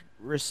 she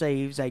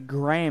receives a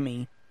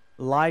Grammy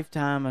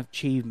Lifetime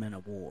Achievement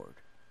Award,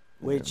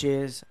 which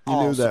is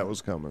awesome. You knew that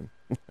was coming.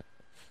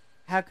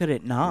 How could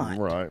it not?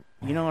 Right.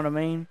 You know what I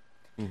mean?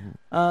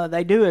 Mm-hmm.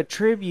 They do a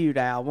tribute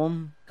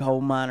album,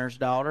 Coal Miner's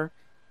Daughter.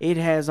 It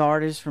has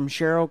artists from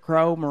Sheryl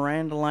Crow,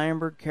 Miranda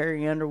Lambert,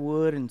 Carrie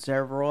Underwood, and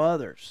several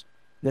others.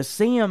 The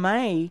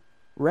CMA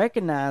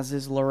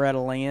recognizes Loretta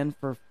Lynn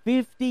for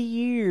 50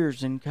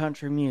 years in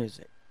country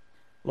music.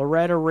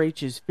 Loretta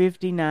reaches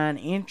 59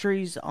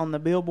 entries on the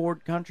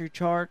Billboard Country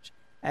Charts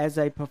as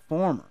a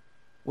performer,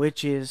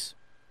 which is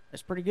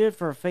that's pretty good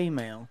for a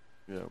female.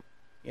 Yeah.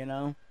 You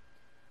know?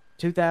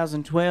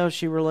 2012,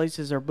 she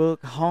releases her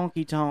book,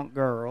 Honky Tonk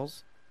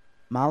Girls,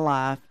 My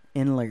Life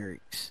in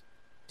Lyrics.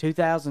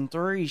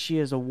 2003, she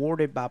is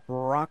awarded by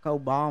Barack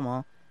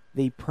Obama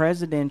the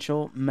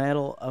Presidential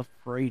Medal of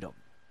Freedom.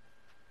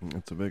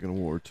 That's a big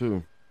award,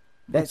 too.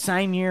 That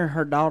same year,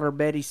 her daughter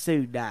Betty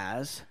Sue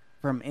dies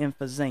from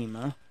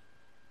emphysema.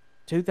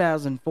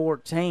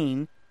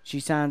 2014, she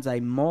signs a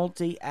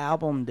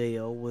multi-album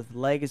deal with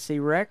Legacy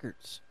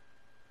Records.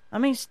 I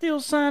mean,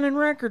 still signing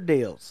record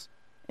deals.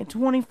 In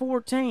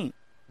 2014,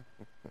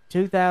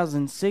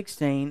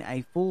 2016,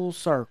 A Full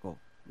Circle,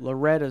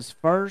 Loretta's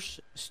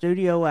first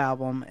studio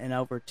album in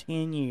over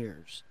 10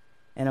 years,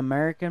 and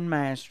American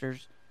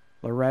Masters,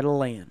 Loretta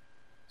Lynn,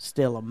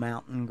 still a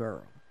mountain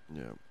girl.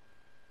 Yeah.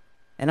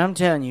 And I'm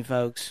telling you,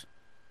 folks,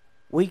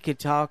 we could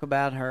talk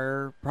about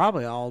her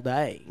probably all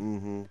day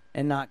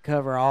and not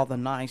cover all the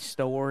nice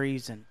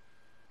stories and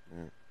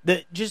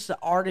just the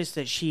artists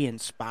that she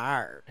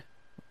inspired.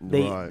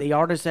 The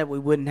artists that we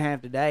wouldn't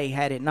have today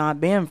had it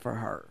not been for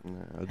her.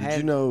 Yeah. Did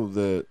you know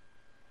that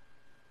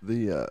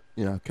the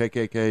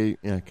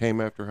KKK came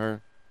after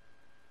her?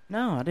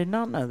 No, I did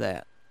not know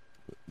that.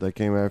 They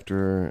came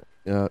after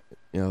her.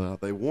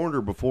 They warned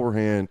her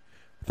beforehand.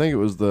 I think it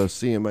was the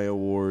CMA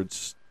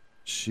Awards.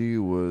 She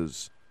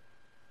was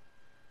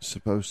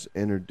supposed to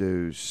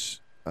introduce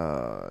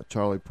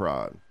Charlie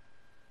Pride,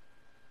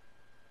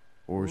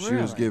 or she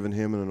was Really? giving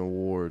him an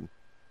award,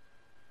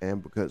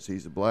 and because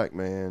he's a black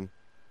man,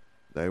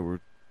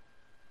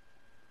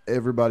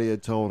 everybody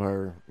had told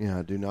her,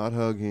 do not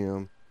hug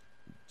him,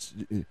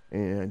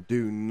 and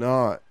do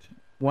not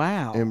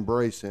Wow.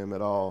 embrace him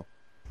at all.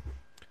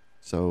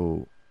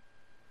 So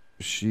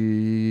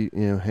she,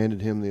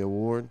 handed him the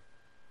award.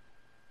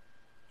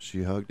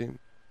 She hugged him.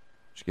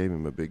 She gave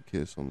him a big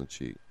kiss on the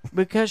cheek.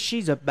 Because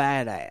she's a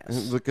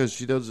badass. Because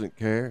she doesn't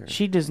care.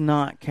 She does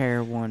not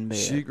care one bit.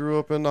 She grew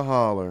up in the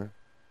holler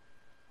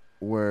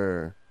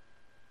where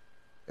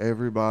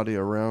everybody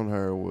around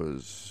her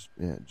was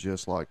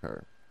just like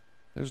her.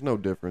 There's no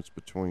difference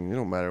between, it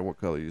don't matter what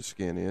color your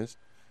skin is.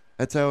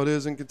 That's how it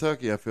is in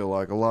Kentucky, I feel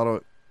like. A lot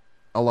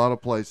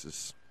of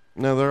places.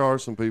 Now, there are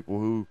some people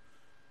who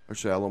are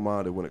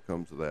shallow-minded when it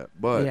comes to that.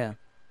 But yeah.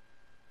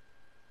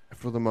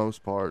 for the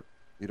most part,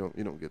 you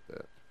don't get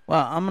that.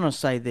 Well, I'm going to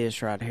say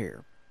this right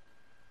here.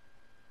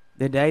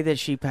 The day that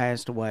she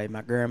passed away,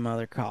 my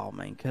grandmother called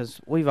me because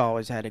we've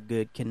always had a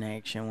good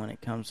connection when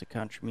it comes to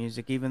country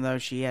music, even though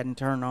she hadn't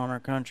turned on her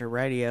country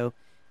radio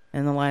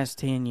in the last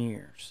 10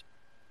 years.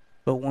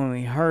 But when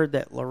we heard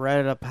that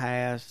Loretta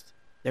passed,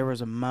 there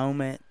was a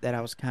moment that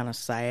I was kind of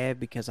sad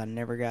because I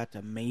never got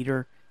to meet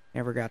her,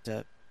 never got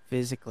to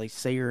physically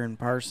see her in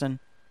person.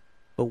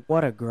 But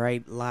what a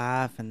great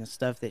life and the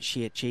stuff that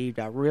she achieved.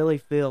 I really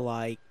feel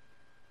like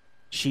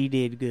she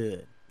did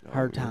good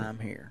her time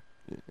here.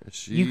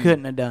 You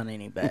couldn't have done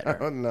any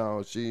better.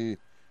 No, she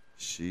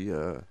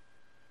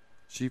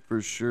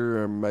for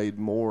sure made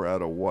more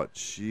out of what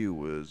she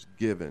was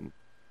given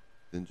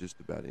than just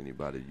about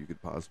anybody you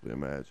could possibly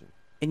imagine.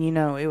 And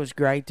it was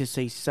great to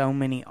see so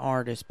many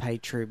artists pay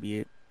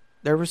tribute.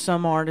 There were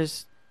some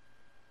artists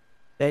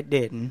that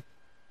didn't,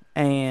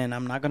 and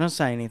I'm not going to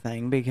say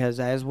anything because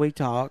as we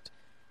talked,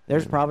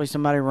 there's probably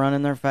somebody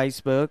running their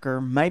Facebook, or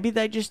maybe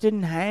they just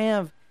didn't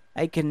have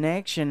a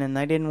connection and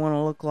they didn't want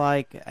to look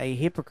like a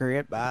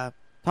hypocrite by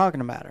talking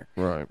about her.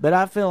 Right. But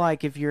I feel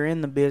like if you're in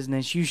the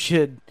business, you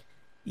should,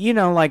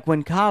 like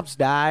when cops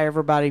die,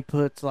 everybody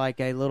puts like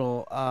a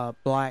little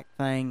black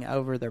thing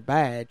over their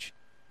badge.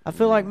 I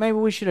feel like maybe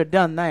we should have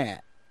done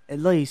that at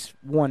least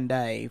one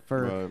day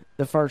for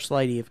the First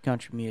Lady of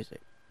Country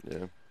Music.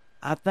 Yeah.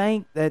 I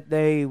think that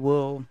they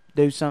will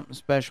do something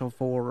special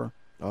for her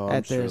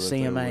at the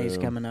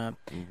CMAs coming up.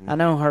 Mm-hmm. I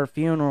know her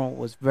funeral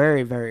was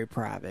very, very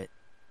private.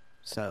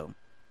 So,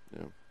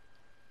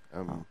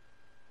 yeah,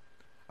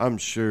 I'm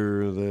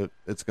sure that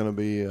it's going to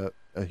be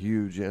a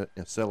huge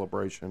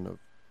celebration of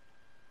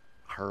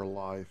her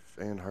life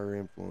and her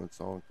influence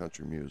on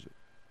country music.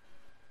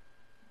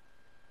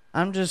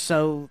 I'm just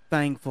so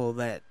thankful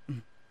that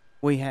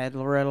we had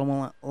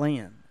Loretta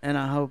Lynn, and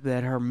I hope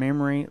that her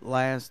memory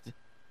lasts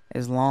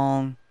as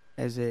long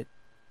as it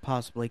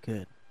possibly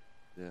could.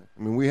 Yeah,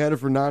 I mean, we had her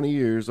for 90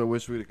 years. I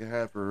wish we could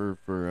have her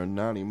for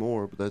 90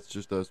 more, but that's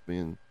just us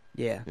being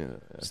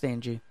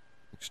stingy,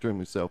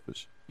 extremely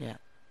selfish. Yeah.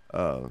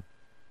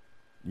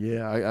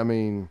 I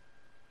mean,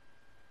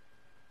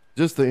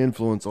 just the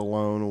influence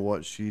alone of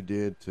what she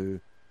did to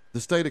the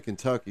state of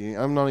Kentucky.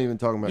 I'm not even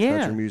talking about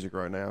country music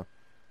right now.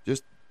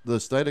 Just the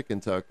state of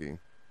Kentucky.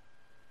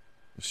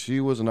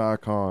 She was an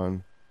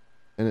icon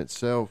in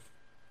itself,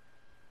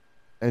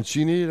 and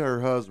she needed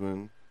her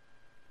husband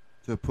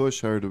to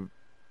push her to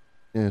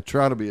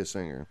try to be a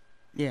singer.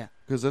 Yeah,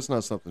 because that's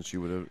not something she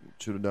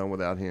should have done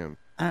without him.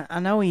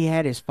 I know he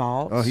had his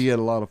faults. Oh, he had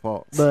a lot of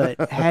faults.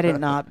 But had it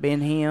not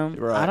been him,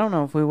 Right. I don't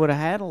know if we would have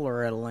had a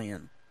Loretta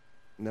Lynn.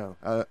 No,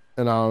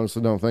 and I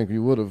honestly don't think we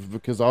would have,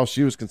 because all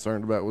she was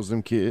concerned about was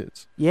them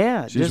kids.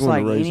 Yeah, She just wanted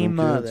like to raise any them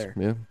mother. kids.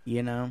 Yeah,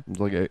 You know, it was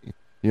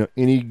like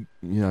any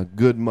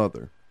good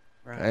mother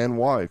right. and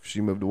wife.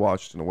 She moved to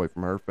Washington away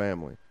from her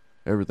family,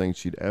 everything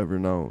she'd ever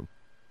known.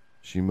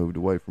 She moved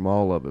away from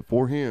all of it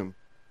for him,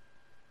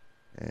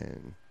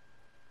 and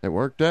it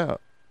worked out.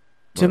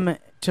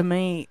 To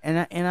me,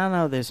 and I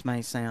know this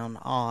may sound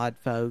odd,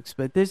 folks,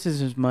 but this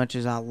is as much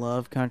as I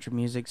love country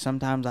music.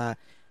 Sometimes I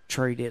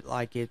treat it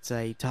like it's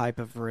a type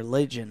of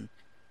religion,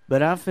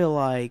 but I feel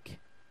like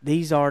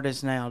these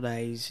artists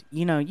nowadays,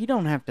 you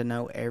don't have to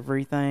know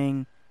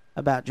everything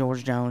about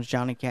George Jones,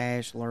 Johnny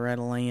Cash,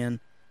 Loretta Lynn,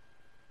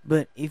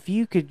 but if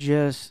you could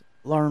just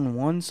learn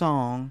one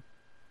song,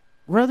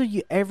 whether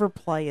you ever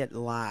play it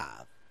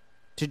live,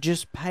 to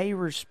just pay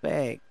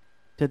respect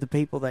to the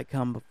people that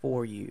come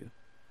before you,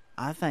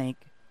 I think,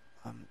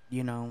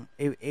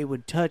 it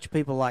would touch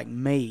people like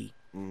me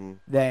Mm-hmm.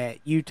 that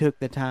you took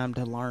the time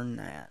to learn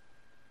that,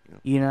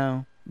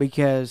 Yeah.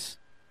 Because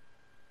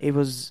it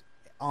was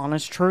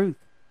honest truth.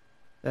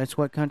 That's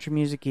what country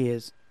music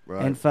is.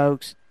 Right. And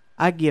folks,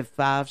 I give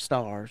 5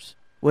 stars,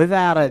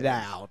 without a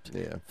doubt,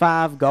 Yeah.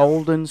 5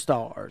 golden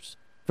stars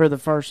for the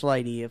First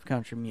Lady of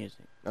country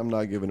music. I'm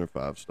not giving her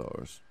 5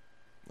 stars.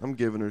 I'm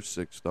giving her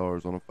 6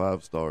 stars on a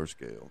 5-star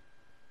scale.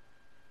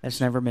 That's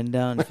never been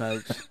done,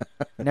 folks.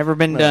 Never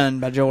been done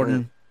by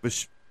Jordan.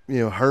 But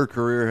her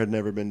career had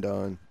never been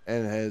done,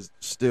 and has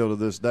still to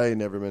this day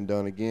never been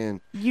done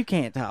again. You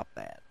can't top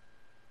that.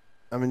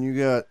 I mean, you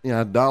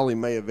got Dolly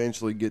may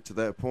eventually get to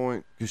that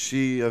point because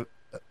she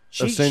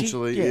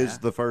essentially yeah. is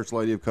the first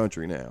lady of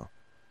country now.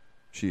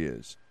 She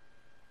is.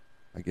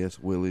 I guess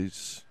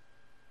Willie's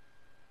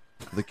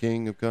the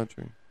king of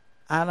country.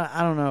 I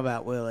don't know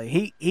about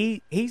Willie.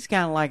 He's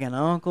kind of like an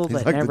uncle He's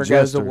that like never the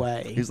goes jester.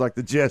 away. He's like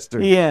the jester.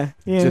 Yeah.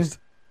 Just,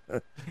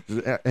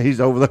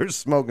 he's over there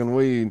smoking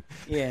weed,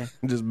 Yeah.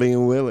 just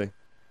being Willie.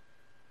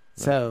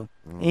 So,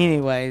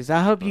 anyways,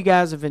 I hope you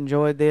guys have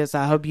enjoyed this.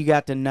 I hope you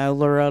got to know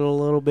Loretta a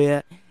little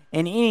bit.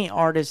 And any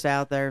artists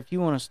out there, if you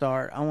want to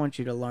start, I want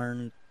you to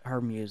learn her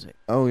music.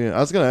 Oh yeah, I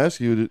was going to ask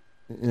you.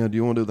 Do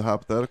you want to do the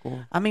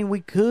hypothetical? I mean,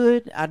 we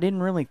could. I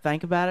didn't really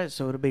think about it,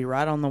 so it'll be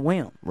right on the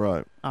whim.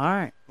 Right. All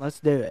right, let's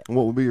do it.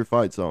 What would be your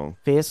fight song?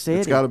 Fist City.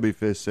 It's got to be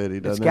Fist City,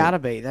 It's doesn't got to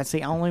it? be. That's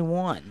the only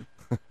one.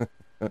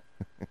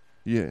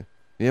 Yeah.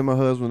 Yeah, my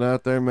husband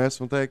out there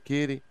messing with that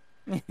kitty.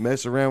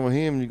 Mess around with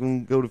him, you're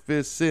going to go to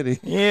Fist City.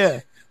 Yeah,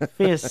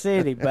 Fist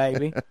City,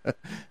 baby.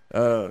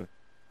 All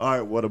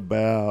right, what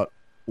about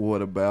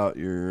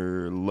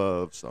your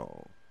love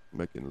song?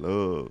 Making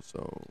love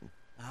song.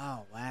 Oh,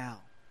 wow.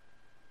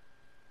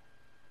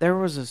 There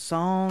was a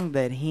song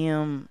that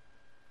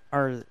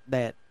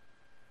that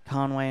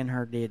Conway and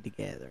her did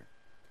together.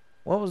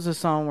 What was the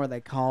song where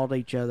they called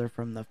each other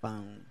from the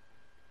phone?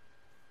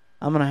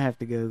 I'm going to have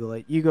to Google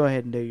it. You go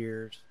ahead and do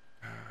yours.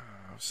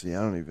 See,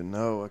 I don't even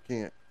know.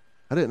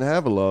 I didn't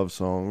have a love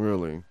song,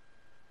 really.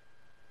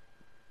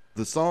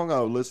 The song I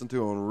would listen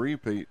to on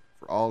repeat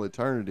for all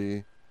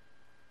eternity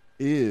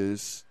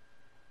is,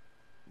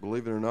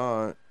 believe it or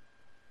not,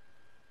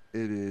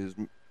 it is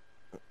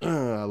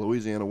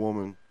Louisiana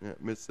Woman,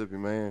 Mississippi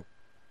Man.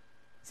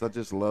 So I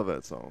just love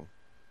that song.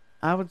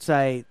 I would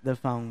say The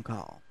Phone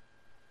Call.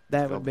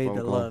 That would be Phone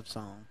the Call? love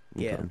song.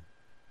 Yeah. Okay.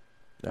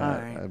 All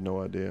I right. have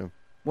no idea.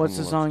 What's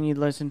the What's- song you'd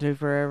listen to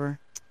forever?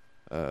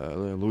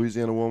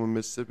 Louisiana Woman,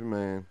 Mississippi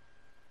Man.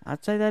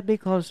 I'd say that'd be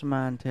close to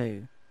mine,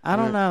 too. I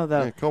don't know,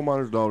 though. Yeah, Coal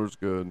Miner's Daughter's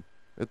good.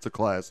 It's a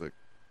classic.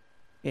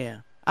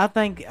 Yeah. I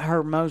think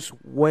her most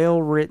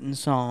well-written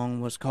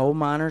song was Coal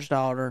Miner's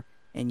Daughter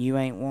and You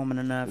Ain't Woman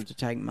Enough to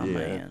Take My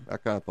Man. I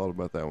kind of thought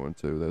about that one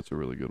too. That's a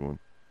really good one.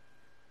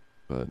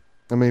 But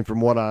I mean,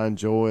 from what I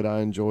enjoyed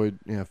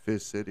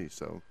Fist City.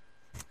 So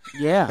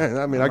Yeah.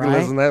 I mean, I can right?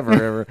 listen to that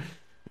forever.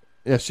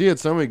 Yeah, she had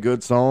so many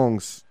good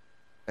songs,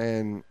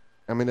 and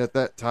I mean, at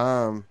that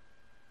time,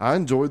 I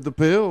enjoyed The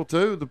Pill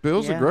too. The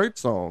Pill's a Yeah. great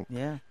song.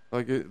 Yeah.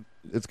 Like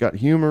it's got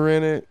humor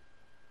in it.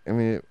 I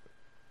mean,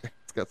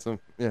 it's got some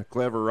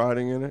clever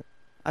writing in it.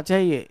 I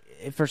tell you,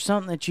 if there's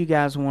something that you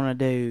guys want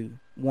to do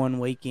one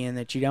weekend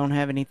that you don't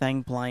have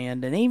anything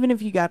planned, and even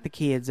if you got the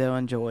kids, they'll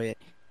enjoy it.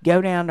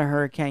 Go down to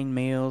Hurricane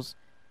Mills,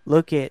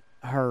 look at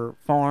her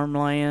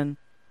farmland,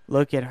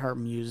 look at her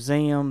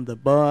museum, the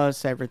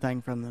bus,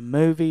 everything from the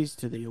movies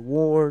to the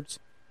awards.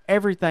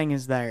 Everything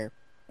is there.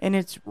 And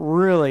it's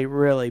really,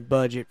 really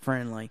budget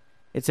friendly.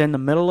 It's in the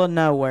middle of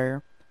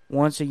nowhere.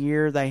 Once a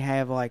year they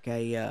have like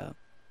a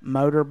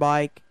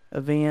motorbike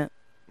event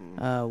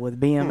with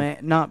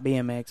BMX, not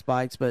BMX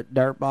bikes, but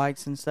dirt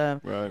bikes and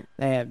stuff. Right.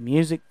 They have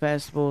music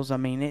festivals. I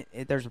mean,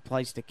 there's a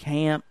place to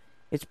camp.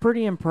 It's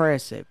pretty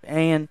impressive.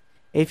 And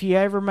if you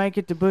ever make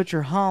it to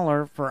Butcher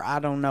Holler for I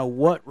don't know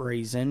what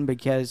reason,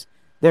 because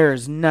there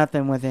is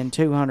nothing within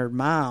 200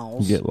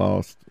 miles You get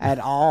lost. at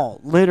all.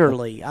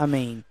 Literally. I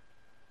mean,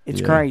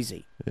 it's Yeah.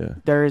 crazy. Yeah.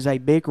 There is a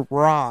big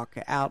rock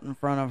out in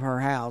front of her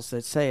house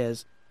that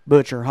says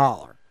Butcher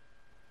Holler.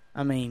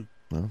 I mean,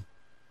 Well.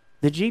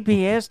 the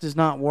GPS does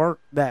not work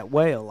that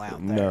well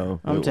out there. No,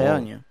 I'm it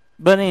telling won't. you.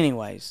 But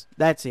anyways,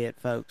 that's it,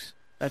 folks.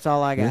 That's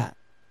all I got.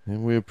 Yeah.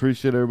 And we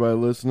appreciate everybody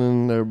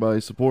listening, everybody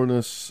supporting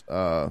us.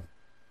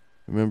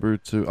 Remember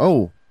to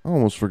I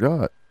almost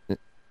forgot.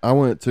 I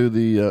went to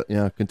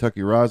the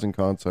Kentucky Rising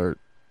concert,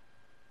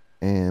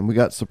 and we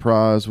got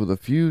surprised with a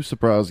few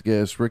surprise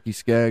guests. Ricky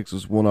Skaggs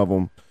was one of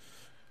them,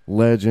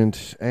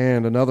 legend,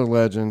 and another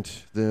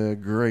legend, the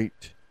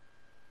great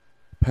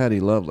Patty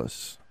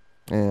Loveless.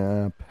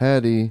 And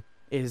Patty,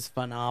 Is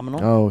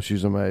phenomenal. oh,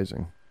 she's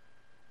amazing.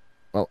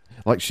 Well,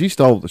 like she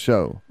stole the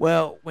show.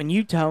 Well, when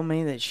you told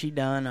me that she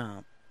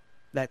done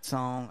that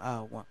song,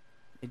 well,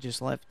 it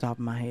just left the top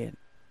of my head.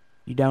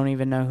 You don't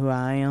even know who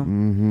I am?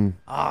 Mm-hmm.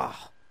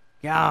 Oh,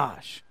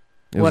 gosh.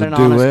 It was What a an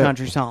honest duet.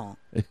 country song.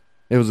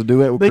 It was a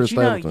duet with But Chris you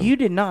know, Stapleton you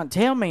did not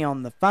tell me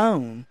on the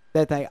phone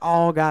that they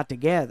all got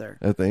together.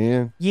 at the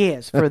end.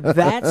 Yes, for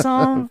that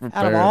song, For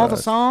out of all the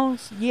Paradise.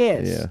 sons,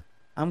 yes. Yeah,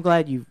 I'm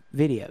glad you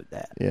videoed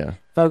that. yeah,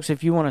 Folks,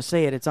 if you want to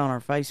see it, it's on our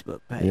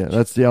Facebook page. yeah.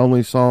 That's the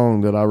only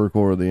song that I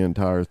recorded the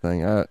entire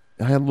thing. I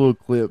had little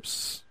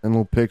clips and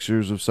little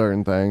pictures of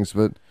certain things,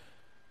 but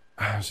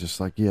I was just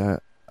like,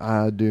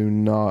 I do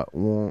not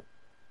want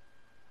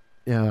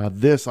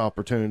this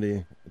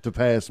opportunity to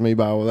pass me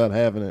by without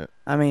having it.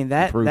 I mean,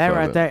 that Proof right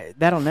of it. there,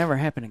 that'll never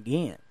happen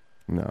again.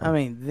 No. I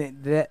mean,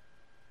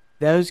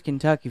 those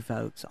Kentucky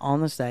folks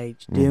on the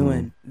stage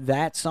doing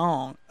that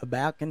song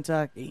about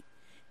Kentucky,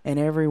 and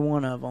every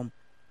one of them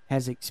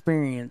has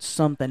experienced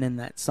something in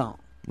that song.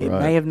 It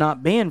Right. may have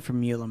not been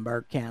from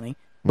Muhlenberg County,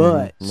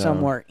 but No.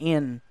 somewhere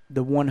in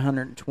the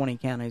 120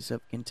 counties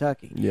of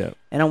Kentucky. Yeah.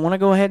 And I want to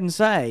go ahead and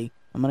say,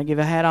 I'm going to give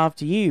a hat off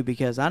to you,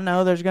 because I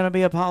know there's going to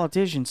be a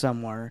politician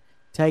somewhere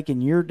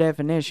taking your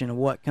definition of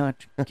what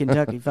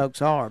Kentucky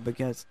folks are,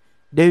 because,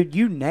 dude,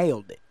 you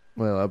nailed it.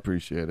 Well, I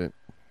appreciate it.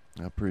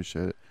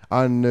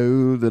 I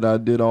knew that I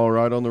did all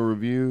right on the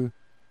review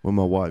when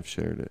my wife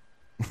shared it.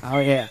 Oh,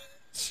 yeah.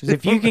 'Cause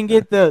if you can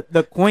get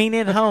the queen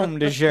at home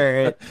to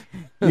share it,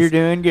 you're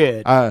doing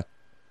good.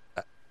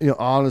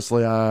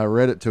 Honestly, I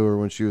read it to her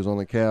when she was on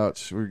the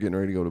couch. We were getting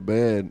ready to go to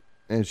bed,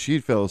 and she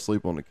fell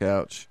asleep on the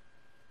couch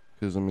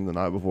because, the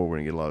night before we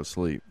didn't get a lot of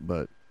sleep.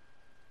 But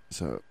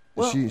so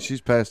Well-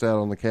 she's passed out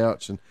on the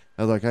couch, and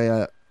I was like,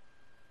 "Hey,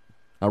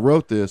 I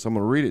wrote this. I'm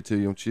going to read it to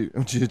you. I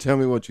want you to tell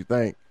me what you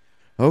think."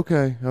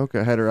 Okay.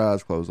 I had her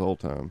eyes closed the whole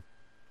time,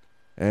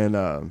 and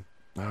I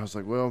was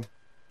like, "Well,"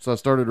 so I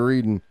started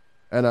reading,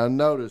 and I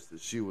noticed that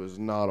she was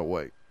not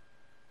awake.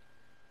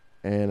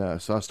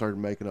 And so I started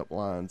making up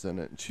lines in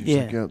it. And she's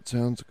like, "Yeah, it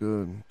sounds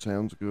good.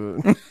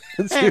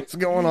 It's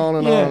going on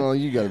and Yeah. on. Oh,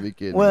 you got to be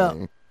kidding Well,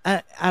 me."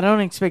 I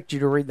don't expect you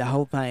to read the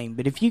whole thing,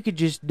 but if you could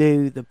just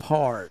do the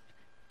part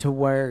to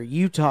where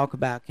you talk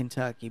about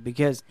Kentucky,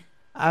 because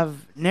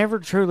I've never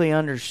truly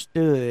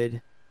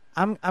understood.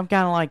 I'm kind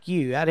of like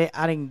you. I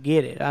didn't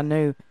get it. I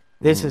knew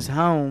this is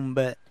home,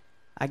 but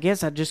I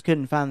guess I just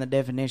couldn't find the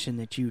definition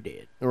that you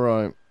did.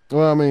 Right.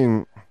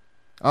 Well,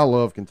 I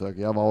love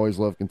Kentucky. I've always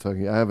loved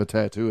Kentucky. I have a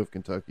tattoo of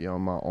Kentucky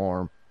on my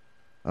arm.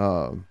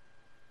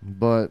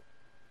 But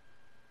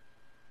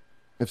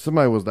if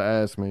somebody was to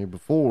ask me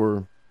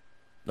before,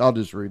 I'll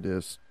just read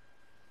this.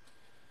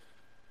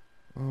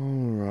 All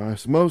right.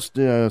 So most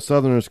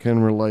Southerners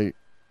can relate.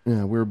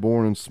 Yeah, we were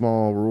born in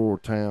small rural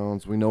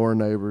towns. We know our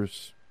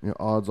neighbors.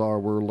 Odds are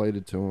we're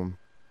related to them.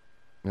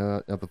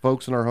 The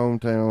folks in our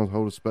hometowns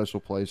hold a special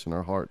place in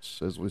our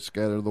hearts as we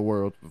scatter the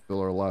world to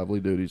fulfill our lively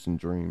duties and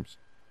dreams.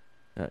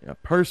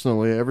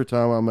 Personally, every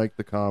time I make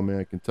the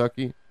comment,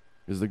 Kentucky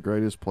is the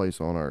greatest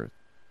place on earth,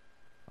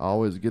 I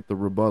always get the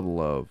rebuttal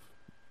of,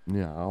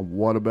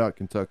 what about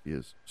Kentucky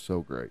is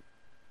so great?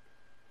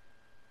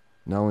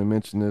 And I only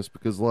mention this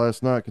because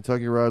last night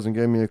Kentucky Rising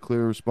gave me a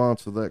clear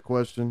response to that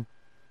question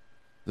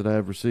that I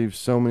have received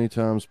so many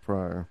times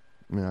prior.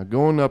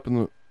 Growing up in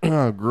the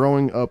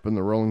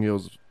rolling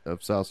hills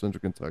of South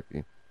Central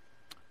Kentucky,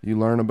 you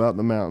learn about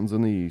the mountains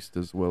in the east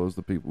as well as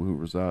the people who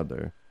reside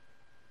there.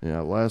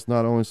 Last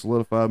night only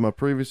solidified my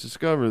previous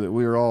discovery that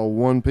we are all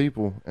one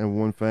people and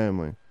one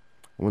family.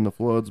 When the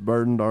floods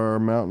burdened our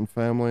mountain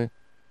family,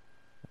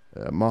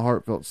 my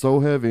heart felt so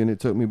heavy, and it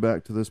took me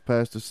back to this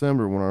past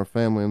December when our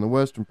family in the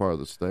western part of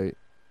the state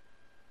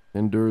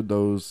endured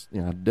those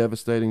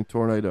devastating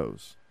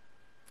tornadoes.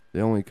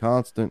 The only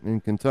constant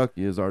in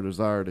Kentucky is our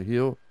desire to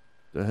heal,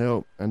 to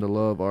help, and to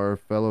love our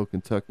fellow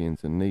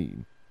Kentuckians in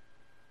need.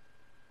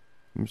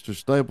 Mr.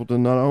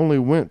 Stapleton not only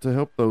went to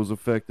help those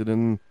affected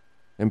in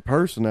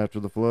person after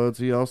the floods,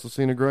 he also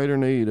seen a greater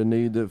need, a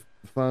need that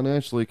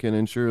financially can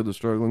ensure the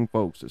struggling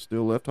folks that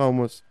still left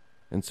homeless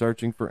and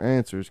searching for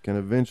answers can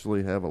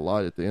eventually have a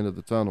light at the end of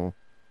the tunnel.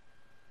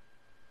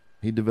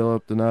 He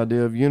developed an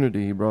idea of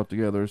unity. He brought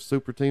together a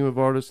super team of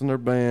artists and their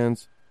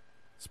bands,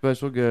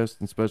 special guests,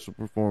 and special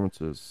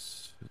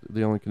performances.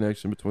 The only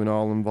connection between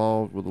all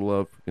involved was the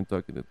love for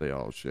Kentucky that they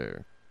all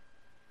share.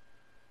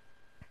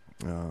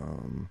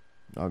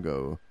 I'll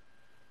go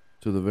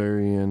to the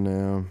very end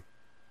now.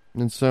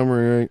 In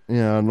summary,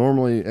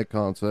 normally at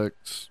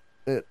concerts,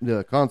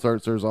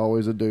 there's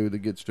always a dude that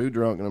gets too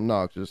drunk and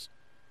obnoxious.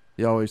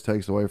 He always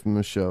takes away from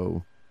the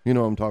show. You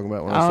know what I'm talking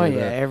about when I say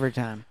that. Every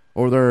time.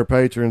 Or there are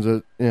patrons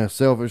that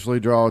selfishly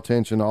draw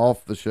attention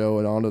off the show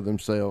and onto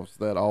themselves.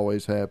 That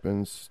always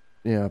happens.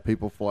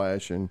 People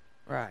flashing.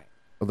 Right.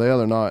 But the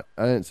other night,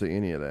 I didn't see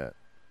any of that.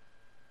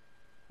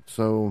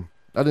 So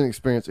I didn't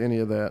experience any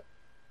of that.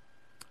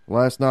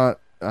 Last night,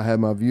 I had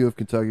my view of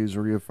Kentucky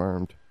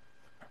reaffirmed.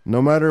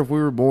 No matter if we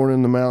were born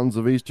in the mountains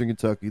of eastern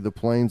Kentucky, the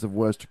plains of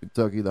western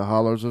Kentucky, the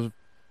hollers of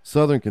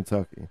southern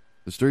Kentucky,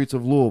 the streets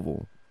of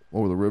Louisville,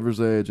 or the river's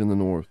edge in the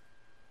north,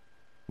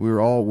 we are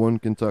all one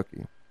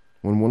Kentucky.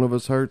 When one of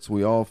us hurts,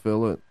 we all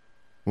feel it.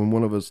 When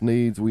one of us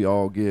needs, we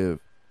all give.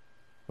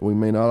 We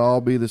may not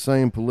all be the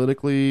same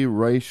politically,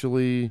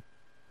 racially,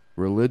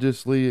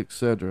 religiously,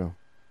 etc.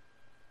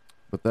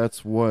 But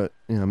that's what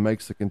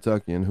makes a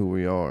Kentuckian who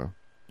we are.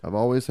 I've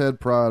always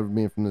had pride of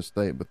being from this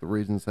state, but the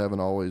reasons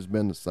haven't always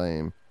been the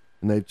same,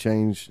 and they've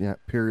changed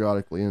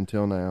periodically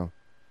until now.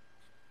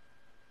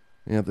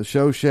 The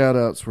show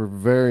shout-outs were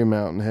very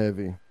mountain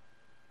heavy.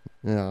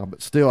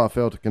 But still I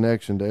felt a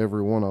connection to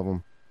every one of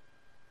them.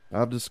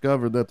 I've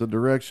discovered that the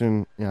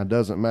direction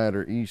doesn't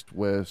matter, east,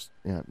 west,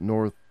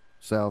 north,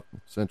 south,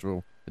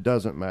 central. It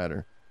doesn't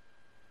matter.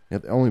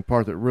 The only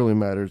part that really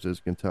matters is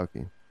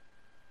Kentucky.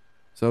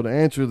 So to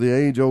answer the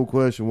age-old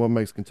question, what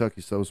makes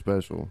Kentucky so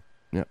special?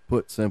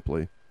 Put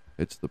simply,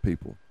 it's the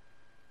people.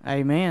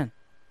 Amen.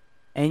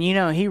 And you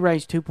know, he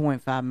raised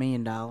 $2.5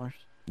 million.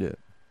 Yeah.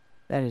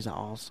 That is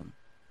awesome.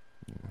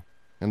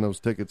 And those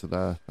tickets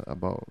that I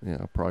bought,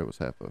 I probably was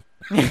half of.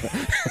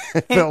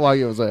 It felt like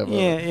it was half of.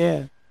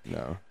 Yeah.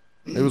 No.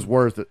 It was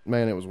worth it.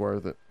 Man, it was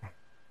worth it.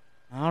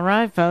 All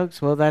right,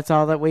 folks. Well, that's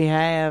all that we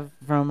have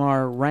from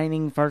our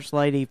reigning First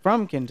Lady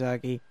from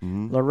Kentucky,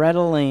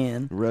 Loretta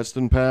Lynn. Rest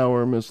in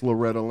power, Miss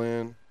Loretta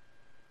Lynn.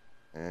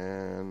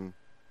 And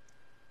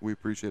we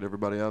appreciate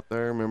everybody out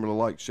there. Remember to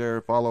like,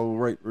 share, follow,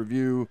 rate,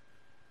 review.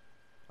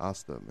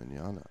 Hasta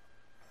mañana.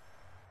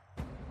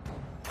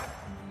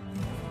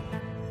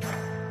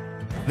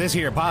 This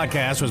here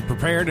podcast was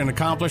prepared and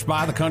accomplished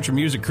by the Country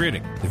Music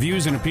Critic. The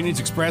views and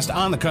opinions expressed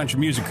on the Country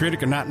Music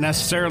Critic are not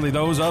necessarily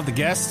those of the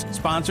guests,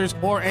 sponsors,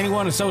 or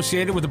anyone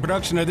associated with the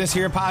production of this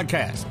here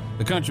podcast.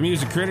 The Country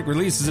Music Critic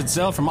releases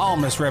itself from all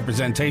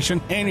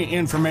misrepresentation. Any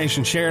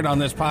information shared on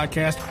this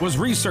podcast was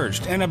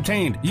researched and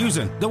obtained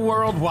using the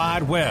World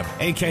Wide Web,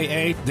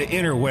 aka the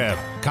interweb.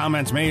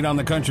 Comments made on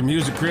the Country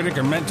Music Critic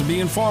are meant to be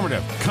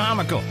informative,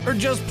 comical, or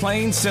just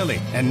plain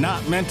silly, and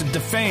not meant to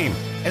defame,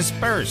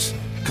 asperse,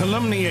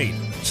 calumniate,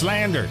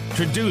 slander,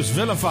 traduce,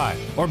 vilify,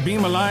 or be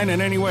malign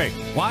in any way.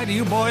 Why do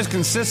you boys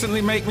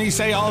consistently make me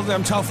say all of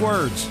them tough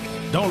words?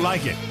 Don't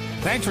like it.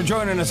 Thanks for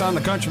joining us on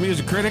the Country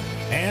Music Critic,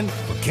 and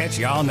we'll catch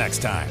y'all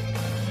next time.